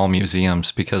these small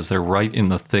museums because they're right in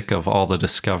the thick of all the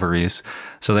discoveries.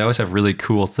 So they always have really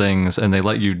cool things, and they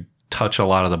let you touch a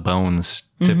lot of the bones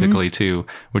typically too,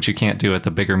 which you can't do at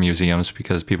the bigger museums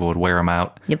because people would wear them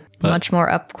out. Yep, much more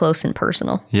up close and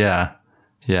personal. Yeah.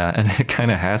 Yeah, and it kind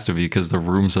of has to be because the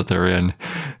rooms that they're in,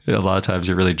 a lot of times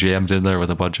you're really jammed in there with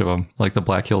a bunch of them, like the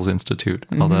Black Hills Institute,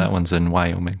 although that one's in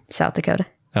Wyoming. South Dakota.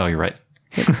 Oh, you're right.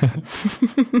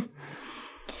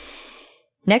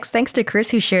 Next, thanks to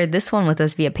Chris who shared this one with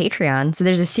us via Patreon. So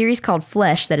there's a series called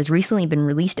Flesh that has recently been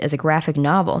released as a graphic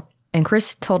novel. And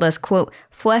Chris told us, quote,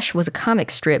 Flesh was a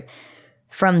comic strip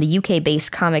from the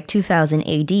UK-based comic 2000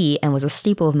 AD and was a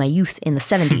staple of my youth in the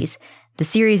 70s. The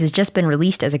series has just been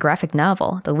released as a graphic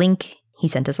novel. The link, he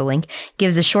sent us a link,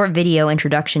 gives a short video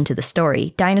introduction to the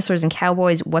story. Dinosaurs and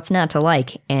cowboys, what's not to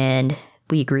like? And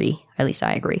we agree. At least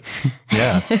I agree.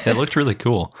 Yeah, it looked really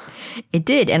cool. It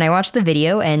did. And I watched the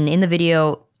video, and in the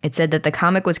video, it said that the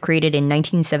comic was created in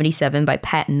 1977 by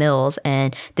Pat Mills,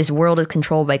 and this world is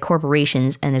controlled by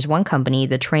corporations, and there's one company,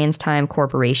 the TransTime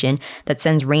Corporation, that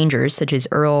sends rangers, such as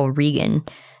Earl Regan,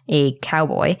 a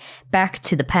cowboy, back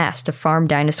to the past to farm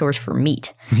dinosaurs for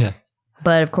meat. Yeah.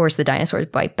 But of course, the dinosaurs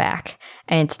bite back.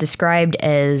 And it's described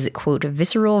as, quote,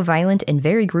 visceral, violent, and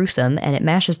very gruesome, and it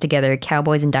mashes together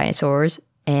cowboys and dinosaurs,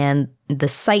 and the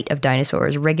sight of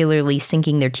dinosaurs regularly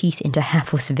sinking their teeth into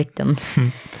hapless victims.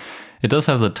 It does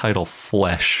have the title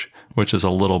Flesh, which is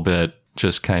a little bit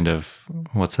just kind of,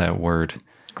 what's that word?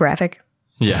 Graphic.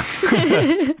 Yeah.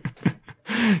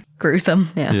 Gruesome.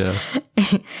 Yeah.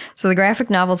 So the graphic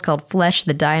novel is called Flesh,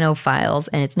 the Dino Files,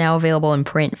 and it's now available in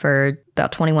print for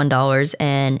about $21,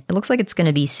 and it looks like it's going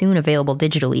to be soon available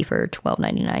digitally for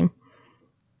 $12.99.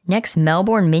 Next,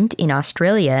 Melbourne Mint in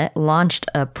Australia launched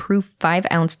a proof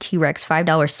 5-ounce T-Rex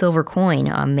 $5 silver coin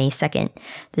on May 2nd.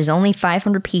 There's only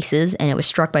 500 pieces, and it was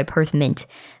struck by Perth Mint.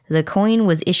 The coin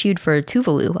was issued for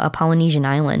Tuvalu, a Polynesian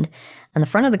island. And the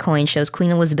front of the coin shows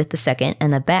Queen Elizabeth II,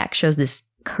 and the back shows this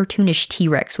cartoonish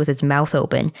T-Rex with its mouth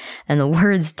open. And the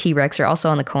words T-Rex are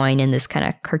also on the coin in this kind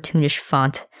of cartoonish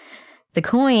font. The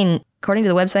coin, according to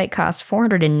the website, costs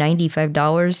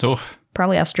 $495. Oh.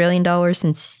 Probably Australian dollars,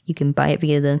 since you can buy it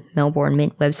via the Melbourne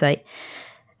Mint website.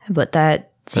 But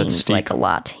that seems like a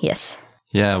lot, yes.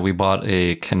 Yeah, we bought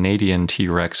a Canadian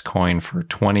T-Rex coin for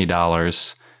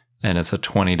 $20, and it's a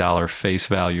 $20 face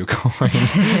value coin.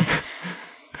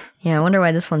 Yeah, I wonder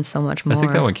why this one's so much more. I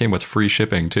think that one came with free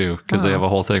shipping, too, because they have a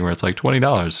whole thing where it's like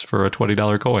 $20 for a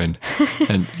 $20 coin.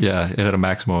 And yeah, it had a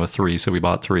maximum of 3, so we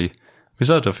bought 3. We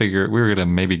still had to figure, we were going to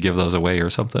maybe give those away or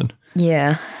something.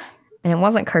 Yeah. And it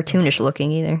wasn't cartoonish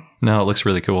looking either. No, it looks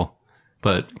really cool.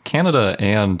 But Canada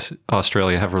and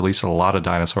Australia have released a lot of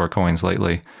dinosaur coins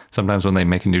lately. Sometimes when they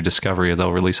make a new discovery,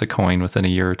 they'll release a coin within a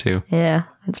year or 2. Yeah,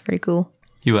 that's pretty cool.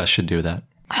 US should do that.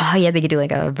 Oh, yeah, they could do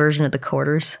like a version of the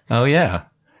quarters. Oh, yeah.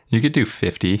 You could do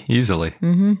 50 easily.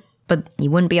 Mm-hmm. But you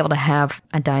wouldn't be able to have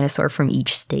a dinosaur from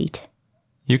each state.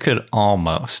 You could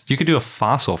almost. You could do a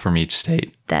fossil from each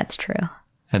state. That's true.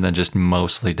 And then just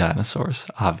mostly dinosaurs,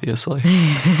 obviously.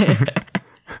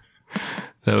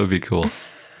 That would be cool.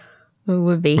 It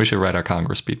would be. We should write our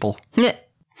Congress people.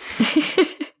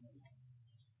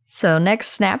 So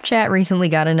next, Snapchat recently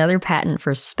got another patent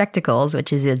for Spectacles,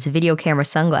 which is its video camera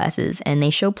sunglasses, and they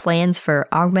show plans for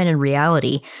augmented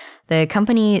reality. The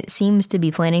company seems to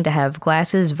be planning to have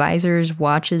glasses, visors,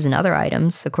 watches, and other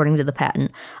items, according to the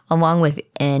patent, along with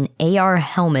an AR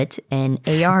helmet and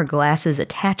AR glasses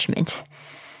attachment.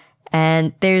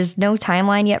 And there's no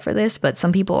timeline yet for this, but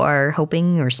some people are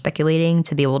hoping or speculating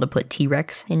to be able to put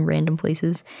T-Rex in random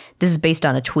places. This is based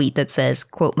on a tweet that says,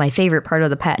 quote, my favorite part of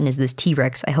the patent is this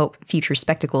T-Rex. I hope future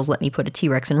Spectacles let me put a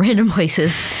T-Rex in random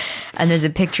places. And there's a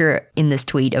picture in this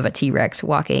tweet of a T-Rex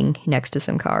walking next to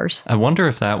some cars. I wonder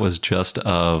if that was just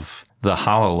of the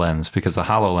HoloLens, because the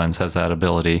HoloLens has that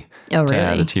ability to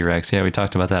add a T-Rex. Yeah, we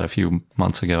talked about that a few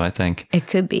months ago, I think. It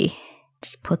could be.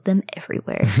 Just put them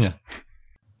everywhere. Yeah.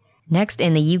 Next,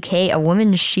 in the UK, a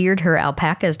woman sheared her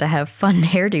alpacas to have fun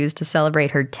hairdos to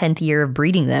celebrate her 10th year of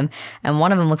breeding them, and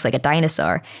one of them looks like a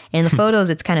dinosaur. In the photos,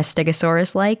 it's kind of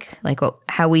Stegosaurus-like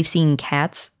how we've seen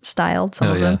cats styled, some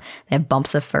of them. They have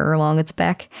bumps of fur along its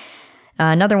back.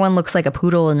 Another one looks like a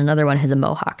poodle, and another one has a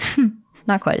mohawk.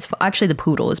 Not quite as fun. Actually, the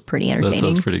poodle is pretty entertaining. That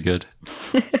sounds pretty good.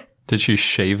 Did she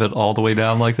shave it all the way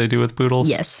down like they do with poodles?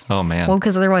 Yes. Oh, man. Well,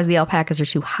 because otherwise the alpacas are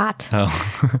too hot.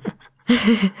 Oh.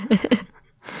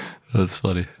 That's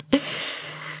funny.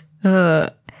 I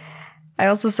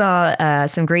also saw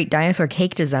some great dinosaur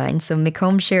cake designs. So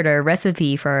McComb shared a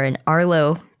recipe for an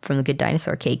Arlo from the Good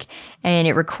Dinosaur Cake. And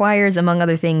it requires, among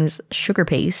other things, sugar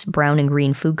paste, brown and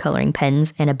green food coloring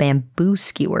pens, and a bamboo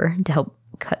skewer to help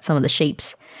cut some of the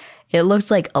shapes. It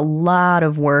looked like a lot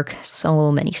of work,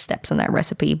 so many steps in that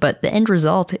recipe, but the end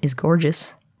result is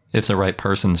gorgeous. If the right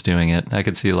person's doing it, I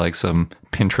could see like some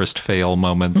Pinterest fail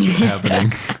moments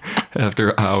happening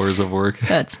after hours of work.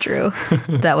 That's true.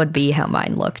 That would be how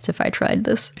mine looked if I tried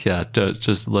this. Yeah,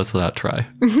 just let's not try.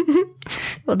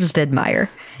 We'll just admire.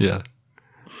 Yeah.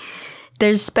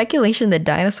 There's speculation that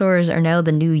dinosaurs are now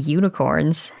the new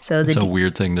unicorns. So It's a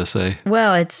weird thing to say.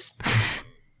 Well, it's,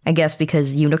 I guess,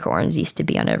 because unicorns used to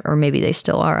be on it, or maybe they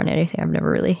still are on anything. I've never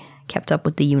really kept up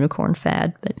with the unicorn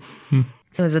fad, but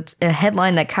it was a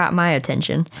headline that caught my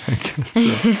attention. I guess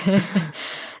so.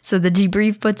 So the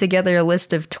debrief put together a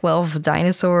list of 12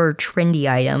 dinosaur trendy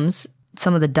items.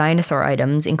 Some of the dinosaur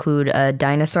items include a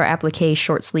dinosaur applique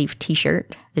short sleeve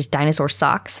t-shirt. There's dinosaur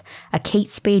socks, a Kate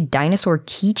Spade dinosaur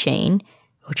keychain,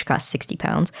 which costs 60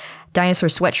 pounds, dinosaur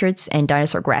sweatshirts and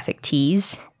dinosaur graphic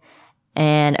tees,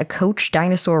 and a Coach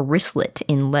dinosaur wristlet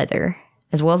in leather,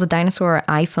 as well as a dinosaur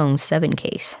iPhone 7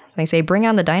 case. Like I say, bring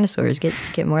on the dinosaurs, get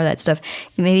more of that stuff.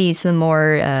 Maybe some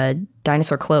more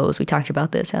dinosaur clothes. We talked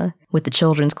about this with the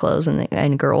children's clothes,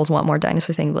 and girls want more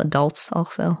dinosaur things, but adults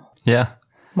also. Yeah.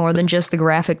 More than just the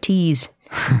graphic tees.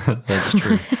 That's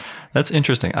true. That's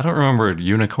interesting. I don't remember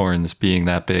unicorns being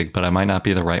that big, but I might not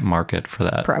be the right market for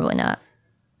that. Probably not.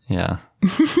 Yeah.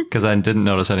 Because I didn't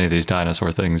notice any of these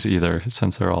dinosaur things either,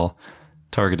 since they're all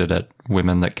targeted at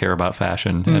women that care about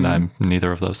fashion, and I'm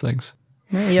neither of those things.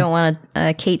 You don't want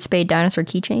a Kate Spade dinosaur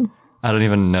keychain? I don't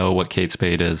even know what Kate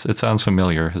Spade is. It sounds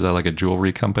familiar. Is that like a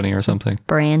jewelry company or something?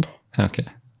 Brand. Okay.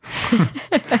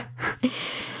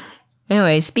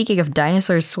 Anyway, speaking of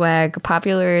dinosaur swag,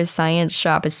 Popular Science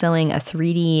Shop is selling a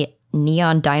 3D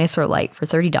neon dinosaur light for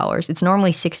 $30. It's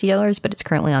normally $60, but it's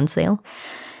currently on sale.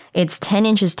 It's 10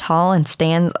 inches tall and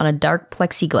stands on a dark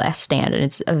plexiglass stand, and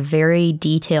it's a very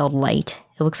detailed light.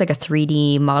 It looks like a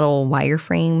 3D model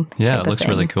wireframe. Yeah, it looks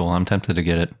really cool. I'm tempted to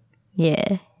get it.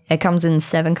 Yeah. It comes in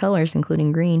 7 colors,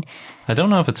 including green. I don't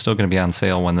know if it's still going to be on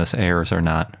sale when this airs or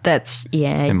not. That's,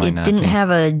 yeah, It might it not didn't be. have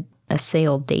a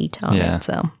sale date on Yeah. it,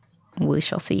 so we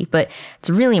shall see. But it's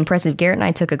really impressive. Garrett and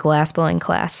I took a glass blowing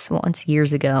class once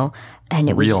years ago, and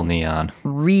it was Real neon.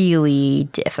 really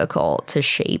difficult to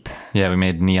shape. Yeah, we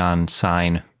made neon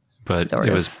sign, but Sort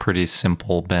it of. was pretty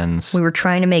simple bends. We were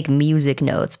trying to make music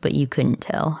notes, but you couldn't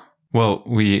tell. Well,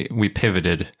 we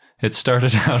pivoted. It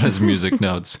started out as music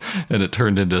notes, and it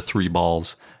turned into 3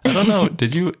 balls. I don't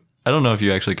know. I don't know if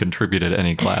you actually contributed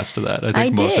any class to that. I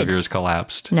think most of did. yours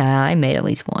collapsed. Nah, I made at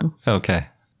least one. Okay.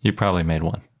 You probably made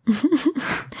one.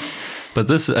 But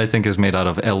this, I think, is made out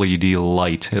of LED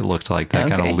light. It looked like that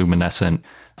kind Okay. of luminescent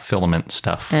filament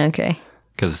stuff. Okay.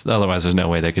 Because otherwise, there's no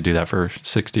way they could do that for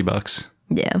 $60.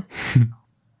 Yeah.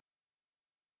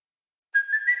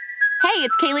 Hey,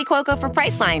 it's Kaylee Cuoco for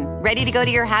Priceline. Ready to go to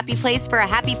your happy place for a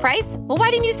happy price? Well, why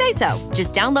didn't you say so?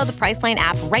 Just download the Priceline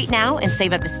app right now and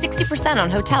save up to 60% on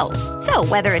hotels. So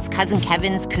whether it's Cousin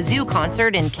Kevin's Kazoo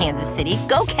Concert in Kansas City,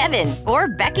 go Kevin, or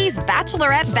Becky's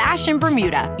Bachelorette Bash in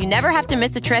Bermuda, you never have to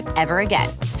miss a trip ever again.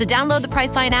 So download the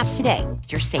Priceline app today.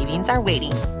 Your savings are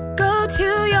waiting. Go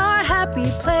to your happy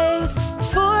place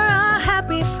for a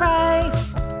happy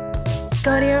price.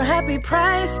 Go to your happy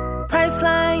price,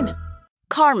 Priceline.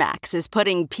 CarMax is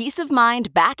putting peace of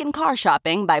mind back in car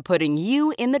shopping by putting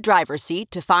you in the driver's seat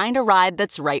to find a ride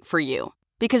that's right for you.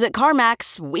 Because at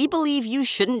CarMax, we believe you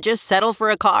shouldn't just settle for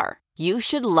a car. You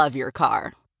should love your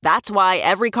car. That's why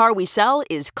every car we sell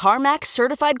is CarMax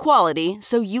certified quality,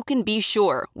 so you can be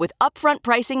sure with upfront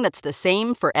pricing that's the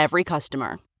same for every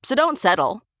customer. So don't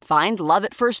settle. Find love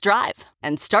at first drive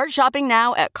and start shopping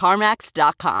now at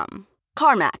CarMax.com.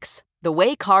 CarMax, the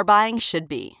way car buying should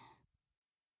be.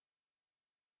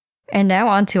 And now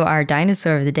on to our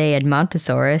dinosaur of the day,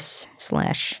 Edmontosaurus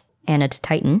 /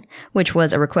 Anatitan, which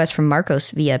was a request from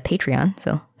Marcos via Patreon.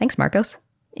 So thanks, Marcos.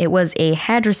 It was a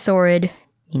hadrosaurid,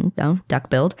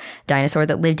 duck-billed dinosaur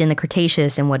that lived in the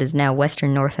Cretaceous in what is now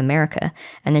Western North America.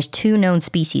 And there's 2 known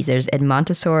species. There's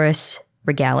Edmontosaurus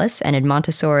regalis and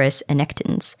Edmontosaurus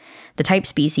annectens. The type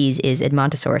species is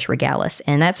Edmontosaurus regalis,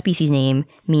 and that species name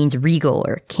means regal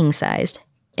or king-sized.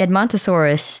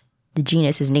 Edmontosaurus, the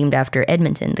genus, is named after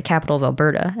Edmonton, the capital of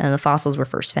Alberta, and the fossils were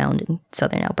first found in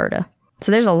southern Alberta.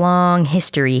 So there's a long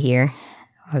history here.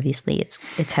 Obviously,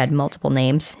 it's had multiple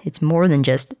names. It's more than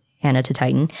just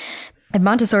Anatitan.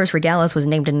 Edmontosaurus regalis was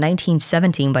named in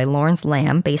 1917 by Lawrence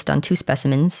Lamb based on 2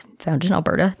 specimens found in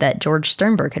Alberta that George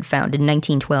Sternberg had found in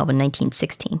 1912 and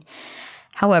 1916.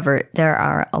 However, there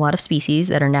are a lot of species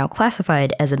that are now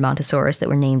classified as Edmontosaurus that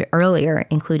were named earlier,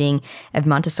 including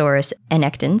Edmontosaurus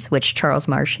annectens, which Charles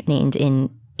Marsh named in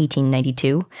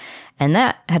 1892, and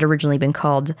that had originally been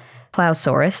called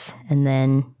Pliosaurus, and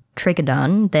then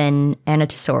Trachodon, then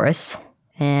Anatosaurus,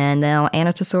 And now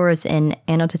Anatosaurus and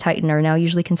Anatotitan are now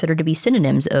usually considered to be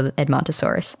synonyms of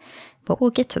Edmontosaurus. But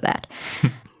we'll get to that.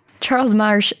 Charles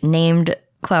Marsh named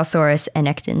Clausaurus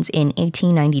annectens in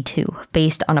 1892,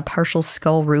 based on a partial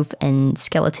skull roof and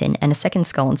skeleton and a second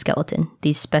skull and skeleton.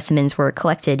 These specimens were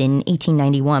collected in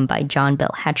 1891 by John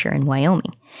Bell Hatcher in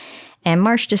Wyoming. And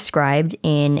Marsh described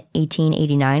in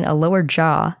 1889 a lower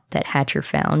jaw that Hatcher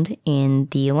found in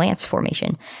the Lance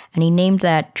Formation, and he named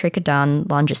that Trachodon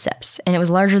longiceps, and it was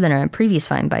larger than a previous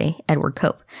find by Edward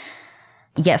Cope.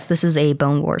 Yes, this is a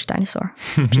Bone Wars dinosaur,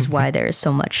 which is why there is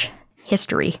so much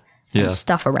history and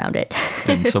stuff around it.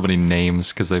 And so many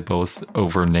names, because they both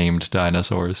overnamed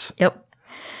dinosaurs. Yep.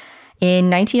 In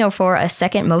 1904, a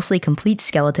second mostly complete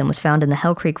skeleton was found in the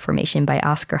Hell Creek Formation by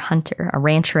Oscar Hunter, a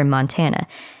rancher in Montana.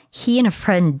 He and a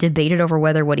friend debated over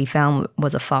whether what he found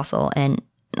was a fossil, and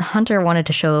Hunter wanted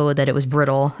to show that it was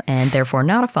brittle, and therefore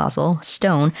not a fossil,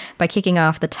 stone, by kicking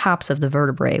off the tops of the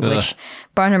vertebrae, which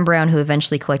Barnum Brown, who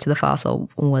eventually collected the fossil,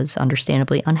 was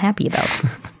understandably unhappy about.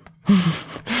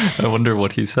 I wonder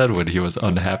what he said when he was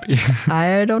unhappy.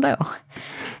 I don't know.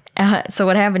 So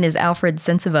what happened is Alfred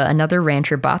Sensiva, another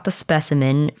rancher, bought the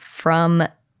specimen from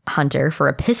Hunter for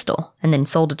a pistol and then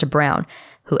sold it to Brown,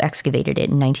 who excavated it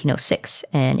in 1906.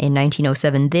 And in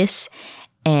 1907, this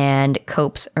and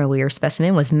Cope's earlier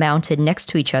specimen was mounted next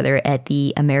to each other at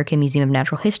the American Museum of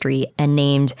Natural History and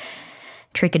named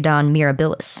Trachodon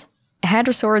mirabilis.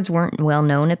 Hadrosaurids weren't well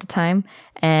known at the time,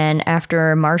 and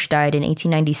after Marsh died in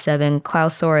 1897,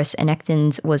 Clausaurus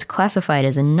annectens was classified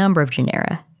as a number of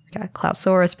genera. We got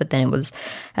Clausaurus, but then it was,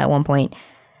 at one point,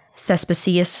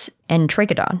 Thespesius and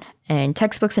Trachodon. And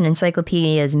textbooks and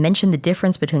encyclopedias mentioned the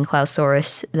difference between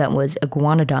Clausaurus, that was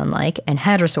iguanodon-like, and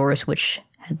Hadrosaurus, which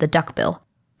had the duckbill.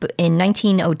 But in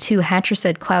 1902, Hatcher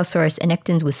said Clausaurus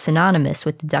annectens was synonymous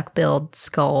with the duck-billed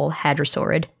skull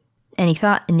hadrosaurid, and he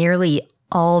thought nearly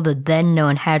all the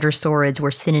then-known hadrosaurids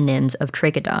were synonyms of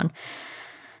Trachodon.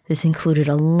 This included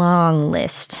a long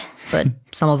list, but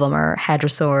some of them are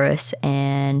Hadrosaurus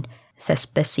and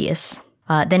Thespesius.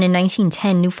 Then in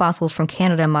 1910, new fossils from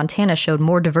Canada and Montana showed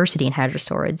more diversity in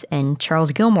hadrosaurids, and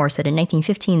Charles Gilmore said in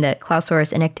 1915 that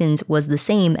Clausaurus annectens was the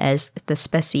same as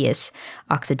Thespesius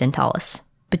occidentalis.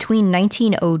 Between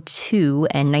 1902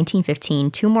 and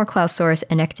 1915, two more Clausaurus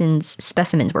annectens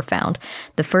specimens were found.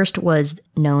 The first was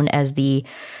known as the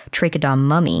Trachodon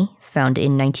mummy, found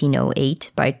in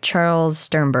 1908 by Charles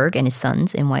Sternberg and his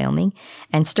sons in Wyoming.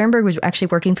 And Sternberg was actually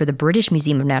working for the British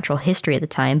Museum of Natural History at the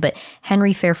time, but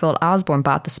Henry Fairfield Osborne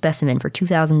bought the specimen for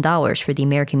 $2,000 for the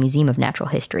American Museum of Natural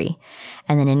History.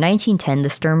 And then in 1910, the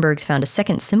Sternbergs found a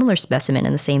second similar specimen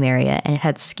in the same area, and it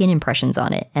had skin impressions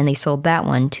on it, and they sold that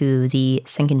one to the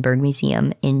Senckenberg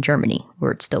Museum in Germany,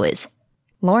 where it still is.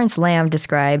 Lawrence Lamb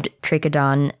described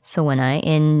Trachodon silweni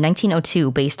in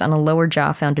 1902 based on a lower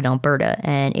jaw found in Alberta,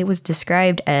 and it was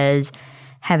described as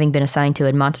having been assigned to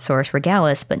Edmontosaurus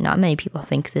regalis, but not many people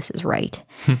think this is right.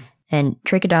 And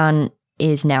Trachodon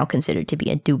is now considered to be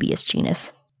a dubious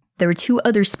genus. There were two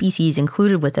other species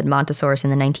included with Edmontosaurus in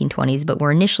the 1920s, but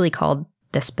were initially called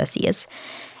Thespesius.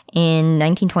 In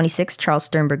 1926, Charles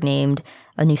Sternberg named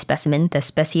a new specimen,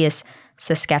 Thespesius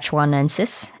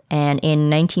saskatchewanensis, and in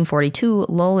 1942,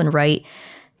 Lowell and Wright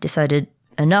decided,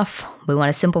 enough, we want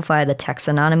to simplify the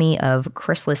taxonomy of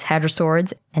chrysalis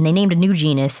hadrosaurids, and they named a new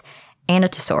genus,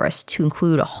 Anatosaurus, to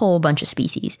include a whole bunch of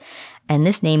species, and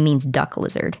this name means duck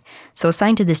lizard. So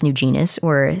assigned to this new genus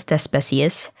were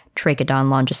Thespesius, Trachodon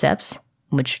longiceps,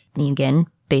 which, again,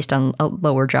 based on a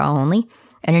lower jaw only,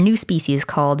 and a new species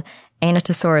called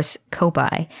Anatosaurus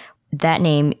copi. That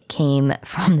name came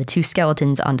from the two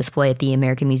skeletons on display at the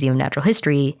American Museum of Natural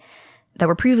History that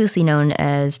were previously known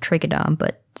as Trachodon,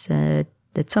 but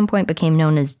at some point became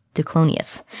known as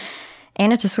Diclonius.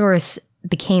 Anatosaurus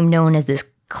became known as this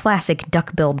classic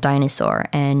duck-billed dinosaur,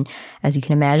 and as you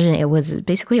can imagine, it was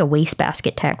basically a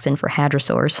wastebasket taxon for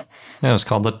hadrosaurs. Yeah, it was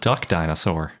called the duck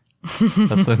dinosaur.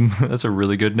 That's a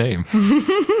really good name.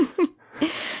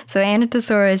 So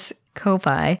Anatosaurus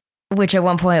copi, which at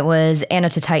one point was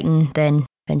Anatotitan, then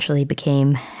eventually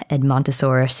became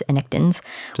Edmontosaurus annectens.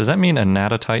 Does that mean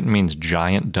Anatotitan means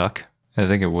giant duck? I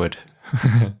think it would.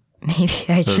 Maybe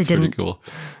I actually didn't. That's pretty cool.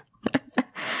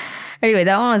 Anyway,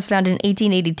 that one was found in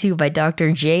 1882 by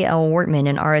Dr. J.L. Wortman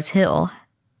and R.S. Hill,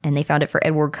 and they found it for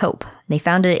Edward Cope. They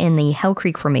found it in the Hell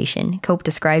Creek Formation. Cope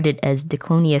described it as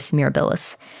Diclonius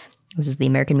mirabilis. This is the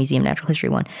American Museum of Natural History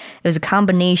one. It was a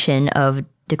combination of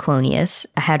Diclonius,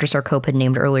 a hadrosauropod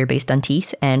named earlier based on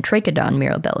teeth, and Trachodon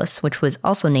mirabilis, which was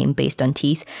also named based on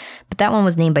teeth, but that one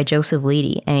was named by Joseph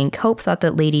Leidy, and Cope thought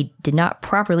that Leidy did not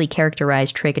properly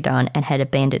characterize Trachodon and had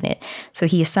abandoned it, so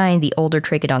he assigned the older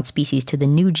Trachodon species to the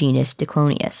new genus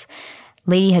Diclonius.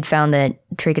 Leidy had found that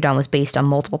Trachodon was based on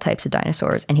multiple types of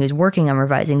dinosaurs, and he was working on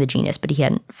revising the genus, but he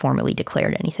hadn't formally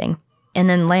declared anything. And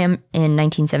then Lamb, in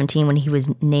 1917, when he was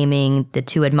naming the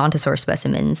two Edmontosaurus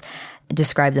specimens,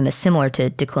 described them as similar to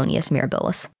Diclonius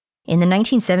mirabilis. In the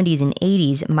 1970s and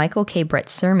 80s, Michael K. Brett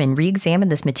Sermon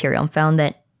re-examined this material and found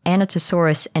that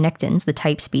Anatosaurus annectens, the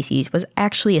type species, was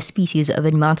actually a species of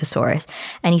Edmontosaurus,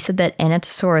 and he said that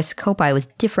Anatosaurus copi was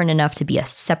different enough to be a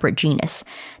separate genus.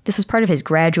 This was part of his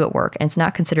graduate work, and it's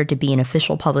not considered to be an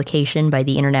official publication by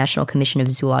the International Commission of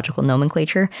Zoological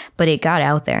Nomenclature, but it got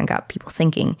out there and got people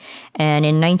thinking. And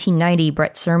in 1990,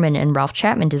 Brett Sermon and Ralph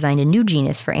Chapman designed a new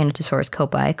genus for Anatosaurus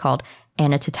copi called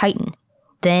Anatotitan.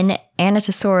 Then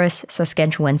Anatosaurus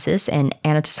saskatchewensis and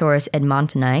Anatosaurus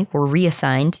edmontini were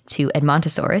reassigned to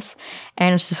Edmontosaurus.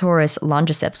 Anatosaurus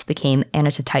longiceps became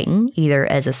Anatotitan, either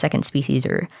as a second species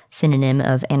or synonym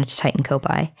of Anatotitan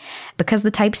copi. Because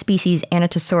the type species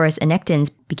Anatosaurus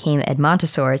annectens became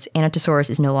Edmontosaurus,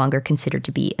 Anatosaurus is no longer considered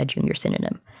to be a junior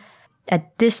synonym.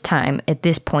 At this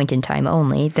point in time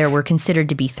only, there were considered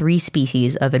to be three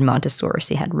species of Edmontosaurus.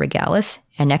 They had Regalis,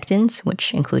 annectens,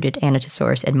 which included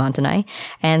Anatosaurus edmontini,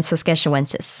 and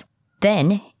Saskatchewensis.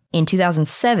 Then, in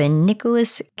 2007,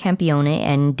 Nicholas Campione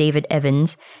and David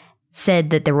Evans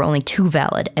said that there were only two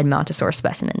valid Edmontosaurus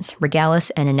specimens,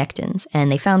 Regalis and annectens,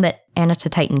 and they found that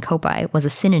Anatotitan copi was a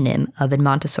synonym of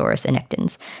Edmontosaurus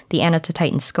annectens. The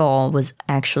Anatotitan skull was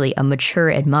actually a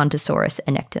mature Edmontosaurus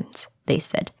annectens, they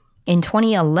said. In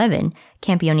 2011,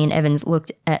 Campione and Evans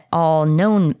looked at all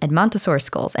known Edmontosaurus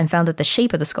skulls and found that the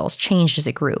shape of the skulls changed as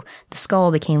it grew. The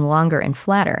skull became longer and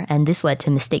flatter, and this led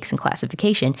to mistakes in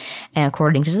classification, and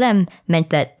according to them, meant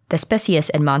that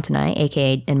Thespesius edmontini,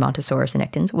 aka Edmontosaurus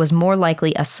annectens, was more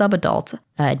likely a subadult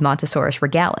Edmontosaurus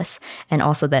regalis, and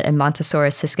also that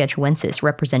Edmontosaurus saskatchewensis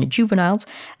represented juveniles,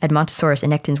 Edmontosaurus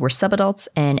annectens were subadults,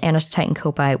 and Anatotitan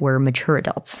copi were mature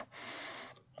adults.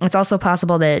 It's also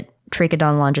possible that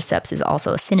Trachodon longiceps is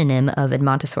also a synonym of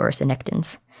Edmontosaurus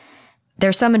annectens. There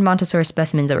are some Edmontosaurus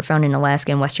specimens that were found in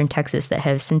Alaska and western Texas that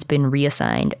have since been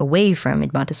reassigned away from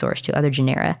Edmontosaurus to other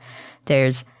genera.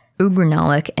 There's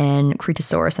Ugronaulic and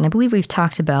Cretosaurus, and I believe we've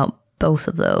talked about both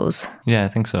of those. Yeah, I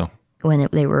think so. When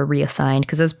they were reassigned,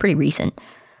 because it was pretty recent.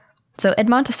 So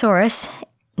Edmontosaurus,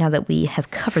 now that we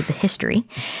have covered the history,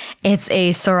 it's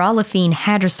a saurolophine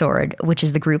hadrosaurid, which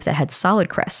is the group that had solid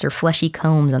crests or fleshy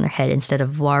combs on their head instead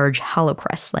of large hollow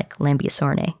crests like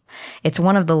Lambeosaurinae. It's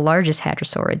one of the largest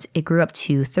hadrosaurids. It grew up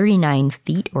to 39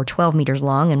 feet or 12 meters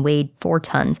long and weighed 4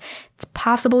 tons. It's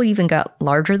possible it even got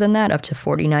larger than that, up to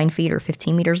 49 feet or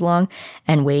 15 meters long,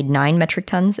 and weighed 9 metric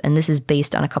tons, and this is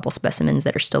based on a couple specimens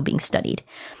that are still being studied.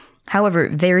 However,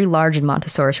 very large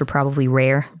Edmontosaurus were probably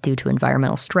rare due to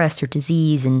environmental stress or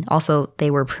disease, and also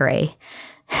they were prey.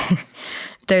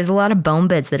 There's a lot of bone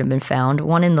beds that have been found.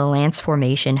 One in the Lance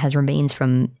Formation has remains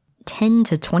from 10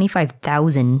 to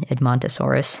 25,000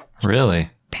 Edmontosaurus.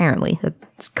 Really? Apparently.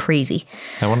 That's crazy.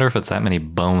 I wonder if it's that many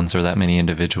bones or that many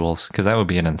individuals, because that would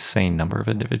be an insane number of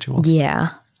individuals. Yeah.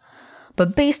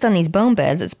 But based on these bone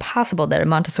beds, it's possible that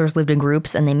Edmontosaurus lived in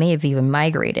groups and they may have even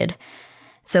migrated.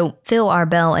 So Phil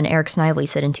Arbel and Eric Snively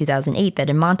said in 2008 that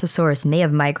Edmontosaurus may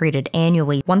have migrated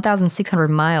annually 1,600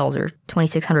 miles or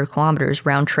 2,600 kilometers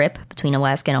round trip between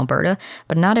Alaska and Alberta,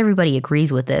 but not everybody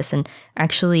agrees with this. And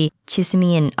actually, Chisholm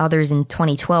and others in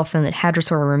 2012 found that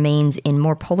hadrosaur remains in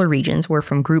more polar regions were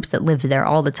from groups that lived there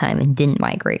all the time and didn't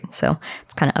migrate. So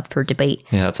it's kind of up for debate.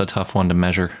 Yeah, it's a tough one to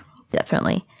measure.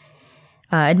 Definitely.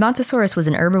 Edmontosaurus was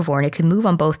an herbivore, and it could move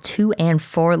on both 2 and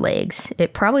 4 legs.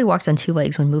 It probably walked on 2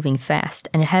 legs when moving fast,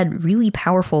 and it had really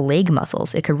powerful leg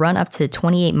muscles. It could run up to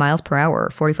 28 miles per hour or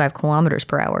 45 kilometers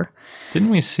per hour. Didn't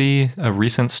we see a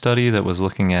recent study that was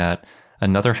looking at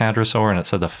another hadrosaur, and it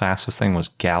said the fastest thing was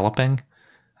galloping?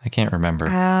 I can't remember.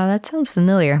 That sounds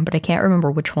familiar, but I can't remember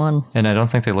which one. And I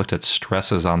don't think they looked at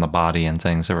stresses on the body and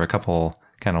things. There were a couple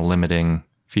kind of limiting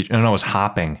features. No, it was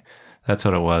hopping. That's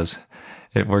what it was.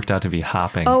 It worked out to be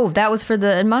hopping. Oh, that was for the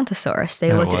Edmontosaurus.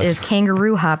 They looked at it as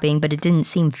kangaroo hopping, but it didn't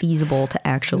seem feasible to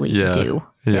actually do.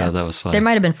 Yeah, that was fun. There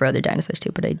might have been for other dinosaurs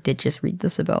too, but I did just read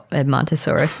this about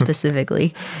Edmontosaurus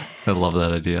specifically. I love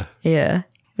that idea. Yeah.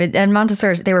 With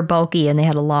Edmontosaurus, they were bulky and they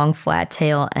had a long, flat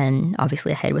tail and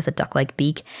obviously a head with a duck-like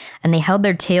beak. And they held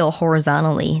their tail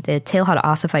horizontally. The tail had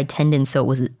ossified tendons, so it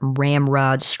was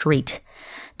ramrod straight.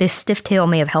 This stiff tail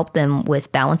may have helped them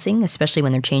with balancing, especially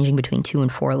when they're changing between 2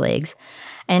 and 4 legs.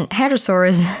 And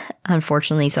hadrosaurs,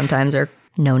 unfortunately, sometimes are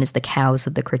known as the cows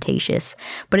of the Cretaceous.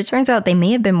 But it turns out they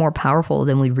may have been more powerful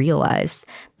than we realized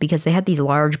because they had these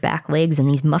large back legs and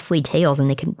these muscly tails, and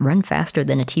they can run faster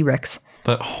than a T-Rex.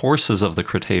 But horses of the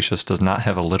Cretaceous does not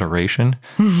have alliteration,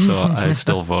 so I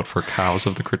still vote for cows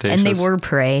of the Cretaceous. And they were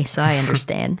prey, so I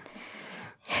understand.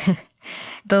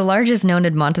 The largest known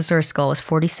Edmontosaurus skull was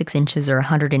 46 inches or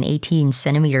 118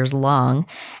 centimeters long.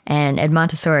 And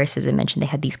Edmontosaurus, as I mentioned, they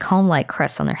had these comb-like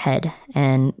crests on their head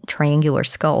and triangular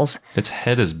skulls. Its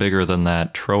head is bigger than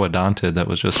that troodontid that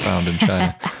was just found in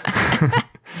China.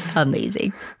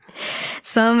 Amazing.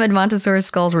 Some Edmontosaurus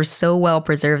skulls were so well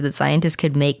preserved that scientists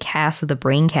could make casts of the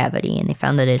brain cavity, and they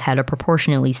found that it had a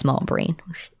proportionally small brain,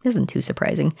 which isn't too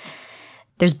surprising.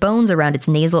 There's bones around its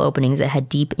nasal openings that had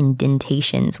deep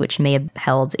indentations, which may have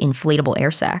held inflatable air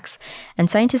sacs.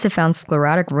 And scientists have found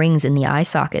sclerotic rings in the eye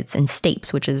sockets and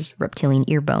stapes, which is reptilian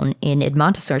ear bone, in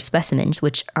Edmontosaurus specimens,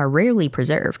 which are rarely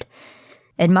preserved.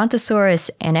 Edmontosaurus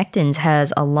annectens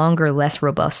has a longer, less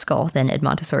robust skull than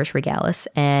Edmontosaurus regalis,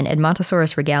 and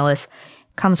Edmontosaurus regalis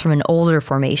comes from an older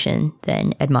formation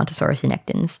than Edmontosaurus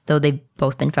annectens, though they've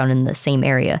both been found in the same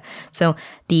area. So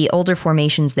the older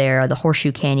formations there are the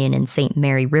Horseshoe Canyon and St.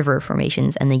 Mary River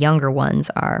formations, and the younger ones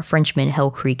are Frenchman,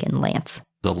 Hell Creek, and Lance.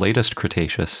 The latest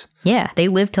Cretaceous. Yeah, they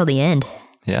lived till the end.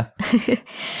 Yeah.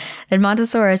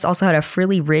 Edmontosaurus also had a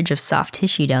frilly ridge of soft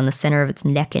tissue down the center of its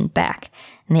neck and back,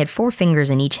 and they had 4 fingers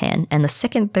in each hand, and the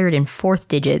second, third, and fourth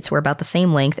digits were about the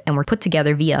same length and were put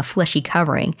together via a fleshy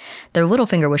covering. Their little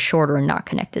finger was shorter and not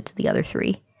connected to the other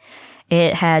 3.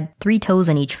 It had 3 toes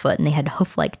on each foot, and they had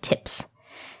hoof-like tips.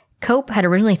 Cope had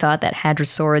originally thought that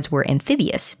hadrosaurids were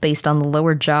amphibious, based on the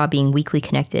lower jaw being weakly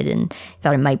connected, and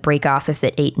thought it might break off if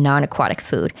it ate non-aquatic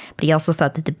food, but he also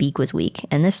thought that the beak was weak,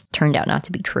 and this turned out not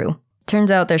to be true.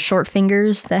 Turns out the short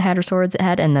fingers that hadrosaurids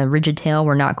had and the rigid tail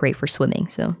were not great for swimming,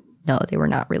 so no, they were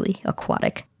not really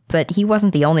aquatic. But he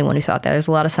wasn't the only one who thought that. There's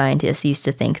a lot of scientists who used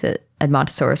to think that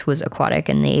Edmontosaurus was aquatic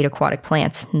and they ate aquatic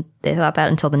plants. They thought that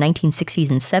until the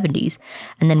 1960s and 70s.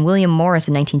 And then William Morris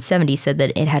in 1970 said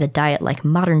that it had a diet like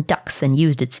modern ducks and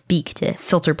used its beak to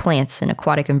filter plants and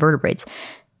aquatic invertebrates.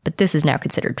 But this is now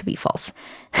considered to be false.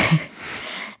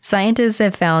 Scientists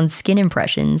have found skin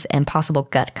impressions and possible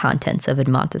gut contents of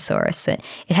Edmontosaurus.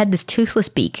 It had this toothless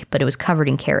beak, but it was covered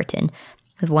in keratin.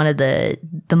 One of the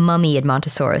mummy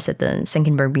Edmontosaurus at the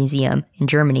Senckenberg Museum in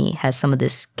Germany has some of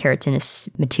this keratinous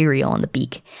material on the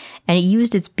beak. And it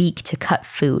used its beak to cut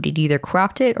food. It either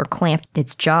cropped it or clamped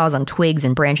its jaws on twigs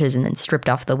and branches and then stripped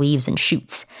off the leaves and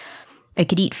shoots. It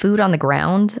could eat food on the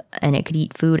ground, and it could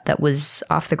eat food that was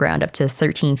off the ground up to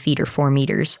 13 feet or 4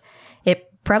 meters.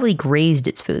 It probably grazed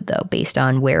its food, though, based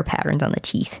on wear patterns on the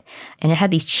teeth. And it had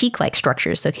these cheek-like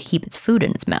structures so it could keep its food in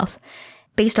its mouth.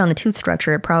 Based on the tooth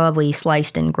structure, it probably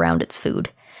sliced and ground its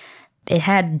food. It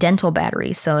had dental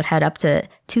batteries, so it had up to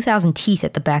 2,000 teeth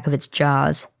at the back of its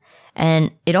jaws.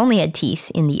 And it only had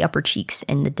teeth in the upper cheeks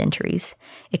and the dentaries.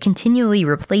 It continually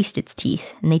replaced its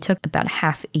teeth, and they took about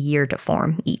half a year to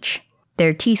form each.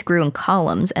 Their teeth grew in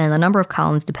columns, and the number of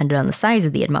columns depended on the size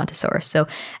of the Edmontosaurus. So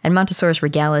Edmontosaurus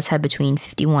regalis had between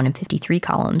 51 and 53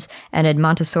 columns, and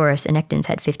Edmontosaurus annectens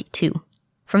had 52.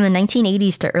 From the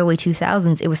 1980s to early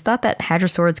 2000s, it was thought that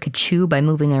hadrosaurids could chew by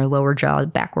moving their lower jaw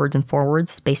backwards and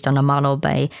forwards, based on a model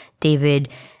by David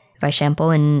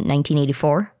Weishampel in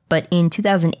 1984. But in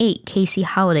 2008, Casey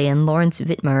Holliday and Lawrence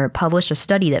Wittmer published a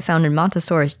study that found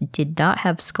Edmontosaurus did not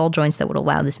have skull joints that would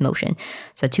allow this motion.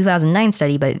 So a 2009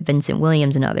 study by Vincent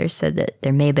Williams and others said that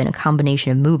there may have been a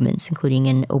combination of movements, including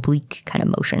an oblique kind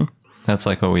of motion. That's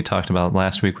like what we talked about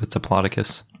last week with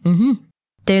Diplodocus. Mm-hmm.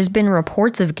 There's been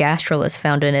reports of gastroliths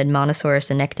found in Edmontosaurus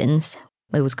annectens.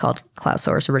 It was called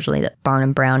Clausosaurus originally, that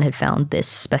Barnum Brown had found this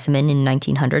specimen in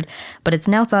 1900, but it's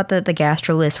now thought that the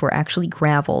gastroliths were actually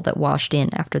gravel that washed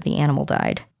in after the animal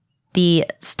died. The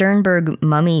Sternberg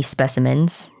mummy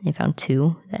specimens, they found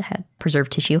 2 that had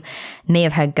preserved tissue, may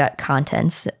have had gut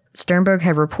contents. Sternberg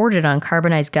had reported on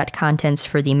carbonized gut contents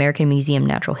for the American Museum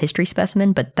Natural History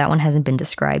specimen, but that one hasn't been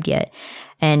described yet.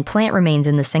 And plant remains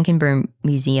in the Senckenberg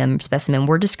Museum specimen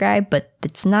were described, but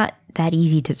it's not that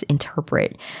easy to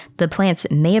interpret. The plants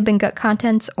may have been gut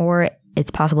contents, or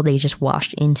it's possible they just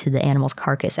washed into the animal's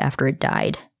carcass after it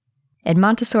died.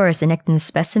 Edmontosaurus annectens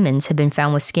specimens have been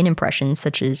found with skin impressions,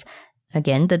 such as,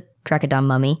 again, the Trachodon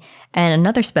mummy, and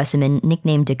another specimen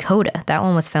nicknamed Dakota. That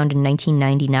one was found in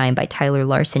 1999 by Tyler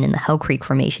Larson in the Hell Creek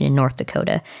Formation in North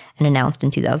Dakota and announced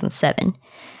in 2007.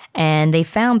 And they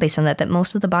found, based on that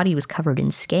most of the body was covered in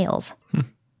scales.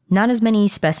 Not as many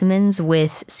specimens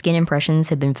with skin impressions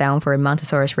have been found for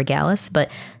Edmontosaurus regalis, but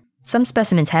some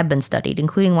specimens have been studied,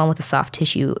 including one with a soft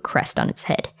tissue crest on its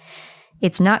head.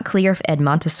 It's not clear if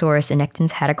Edmontosaurus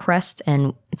annectens had a crest,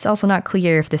 and it's also not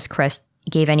clear if this crest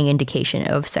gave any indication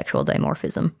of sexual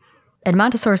dimorphism.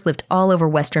 Edmontosaurus lived all over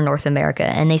western North America,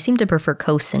 and they seem to prefer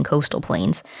coasts and coastal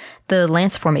plains. The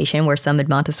Lance Formation, where some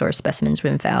Edmontosaurus specimens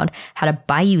have been found, had a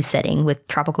bayou setting with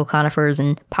tropical conifers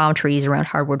and palm trees around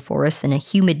hardwood forests and a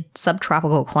humid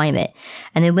subtropical climate,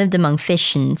 and they lived among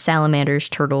fish and salamanders,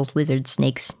 turtles, lizards,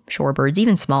 snakes, shorebirds,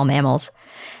 even small mammals.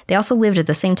 They also lived at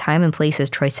the same time and place as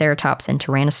Triceratops and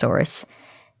Tyrannosaurus,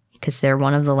 because they're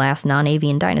one of the last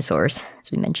non-avian dinosaurs.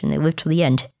 As we mentioned, they lived till the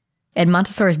end.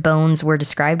 Edmontosaurus bones were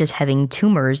described as having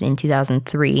tumors in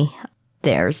 2003.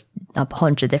 There's a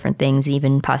bunch of different things,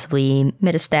 even possibly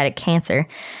metastatic cancer.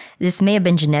 This may have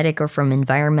been genetic or from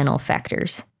environmental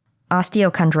factors.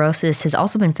 Osteochondrosis has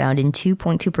also been found in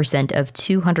 2.2% of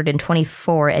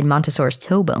 224 Edmontosaurus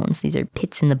toe bones. These are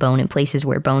pits in the bone in places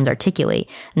where bones articulate,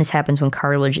 and this happens when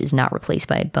cartilage is not replaced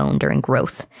by bone during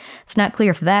growth. It's not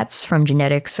clear if that's from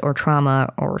genetics or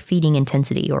trauma or feeding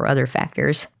intensity or other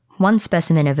factors. One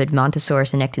specimen of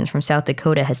Edmontosaurus annectens from South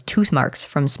Dakota has tooth marks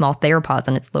from small theropods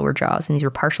on its lower jaws, and these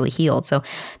were partially healed, so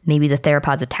maybe the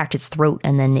theropods attacked its throat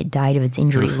and then it died of its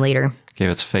injuries later. Gave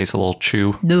its face a little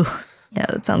chew. Ugh. Yeah,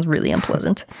 that sounds really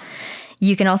unpleasant.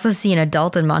 You can also see an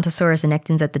adult Edmontosaurus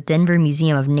annectens at the Denver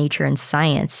Museum of Nature and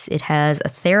Science. It has a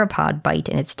theropod bite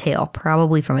in its tail,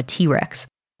 probably from a T-Rex.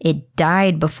 It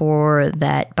died before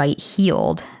that bite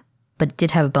healed, but it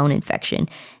did have a bone infection.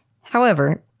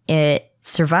 However, it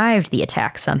survived the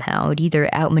attack somehow. It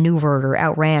either outmaneuvered or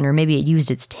outran, or maybe it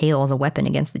used its tail as a weapon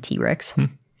against the T-Rex.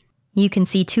 You can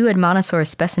see 2 Edmontosaurus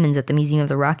specimens at the Museum of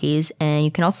the Rockies, and you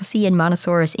can also see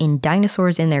Edmontosaurus in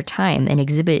Dinosaurs in Their Time, an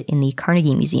exhibit in the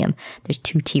Carnegie Museum. There's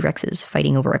 2 T-Rexes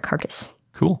fighting over a carcass.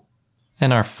 Cool.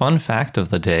 And our fun fact of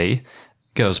the day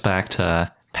goes back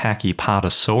to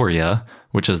Pachypodosauria,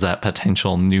 which is that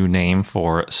potential new name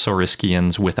for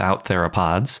saurischians without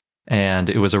theropods. And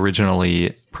it was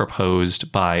originally proposed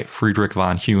by Friedrich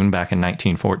von Huene back in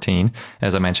 1914,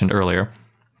 as I mentioned earlier.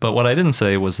 But what I didn't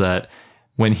say was that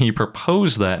when he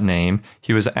proposed that name,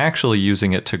 he was actually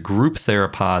using it to group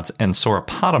theropods and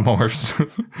sauropodomorphs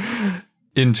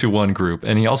into one group.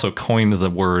 And he also coined the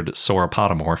word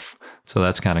sauropodomorph. So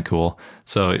that's kind of cool.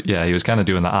 So yeah, he was kind of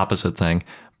doing the opposite thing.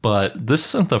 But this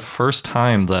isn't the first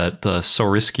time that the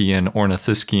Saurischian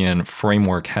Ornithischian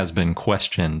framework has been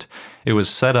questioned. It was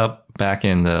set up back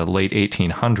in the late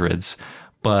 1800s,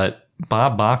 but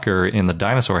Bob Bakker in the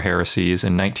Dinosaur Heresies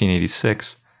in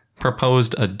 1986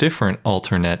 proposed a different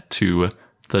alternate to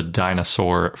the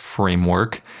dinosaur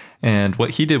framework. And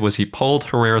what he did was he pulled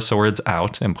Herrerasaurids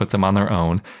out and put them on their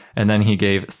own, and then he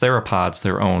gave theropods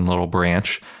their own little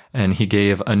branch, and he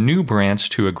gave a new branch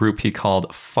to a group he called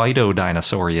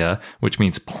Phytodinosauria, which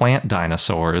means plant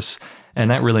dinosaurs, and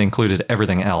that really included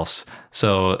everything else.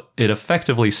 So it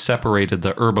effectively separated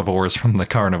the herbivores from the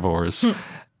carnivores.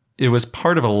 It was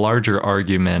part of a larger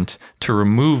argument to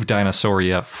remove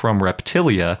Dinosauria from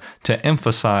Reptilia to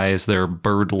emphasize their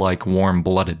bird-like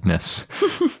warm-bloodedness.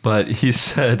 But he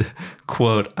said,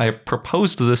 quote, "I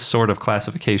proposed this sort of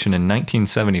classification in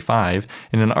 1975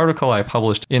 in an article I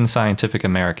published in Scientific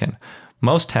American.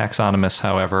 Most taxonomists,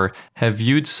 however, have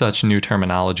viewed such new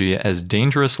terminology as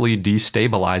dangerously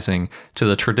destabilizing to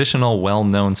the traditional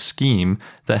well-known scheme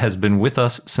that has been with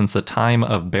us since the time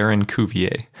of Baron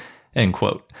Cuvier," end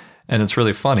quote. And it's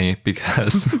really funny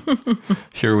because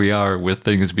here we are with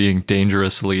things being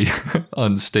dangerously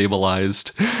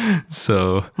unstabilized.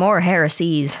 So more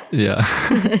heresies. Yeah.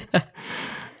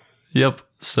 Yep.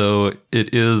 So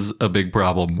it is a big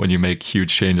problem when you make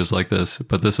huge changes like this.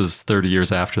 But this is 30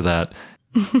 years after that.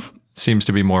 Seems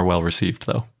to be more well received,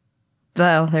 though.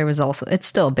 Well, there was also, it's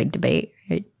still a big debate.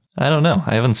 Right? I don't know.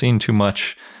 I haven't seen too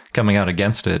much coming out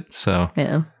against it. So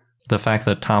yeah. The fact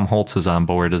that Tom Holtz is on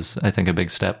board is, I think, a big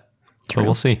step. But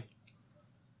we'll see.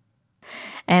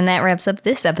 And that wraps up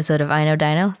this episode of I Know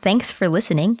Dino. Thanks for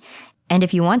listening. And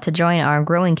if you want to join our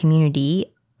growing community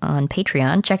on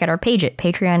Patreon, check out our page at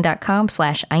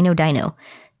patreon.com/iknowdino.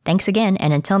 Thanks again,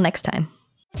 and until next time.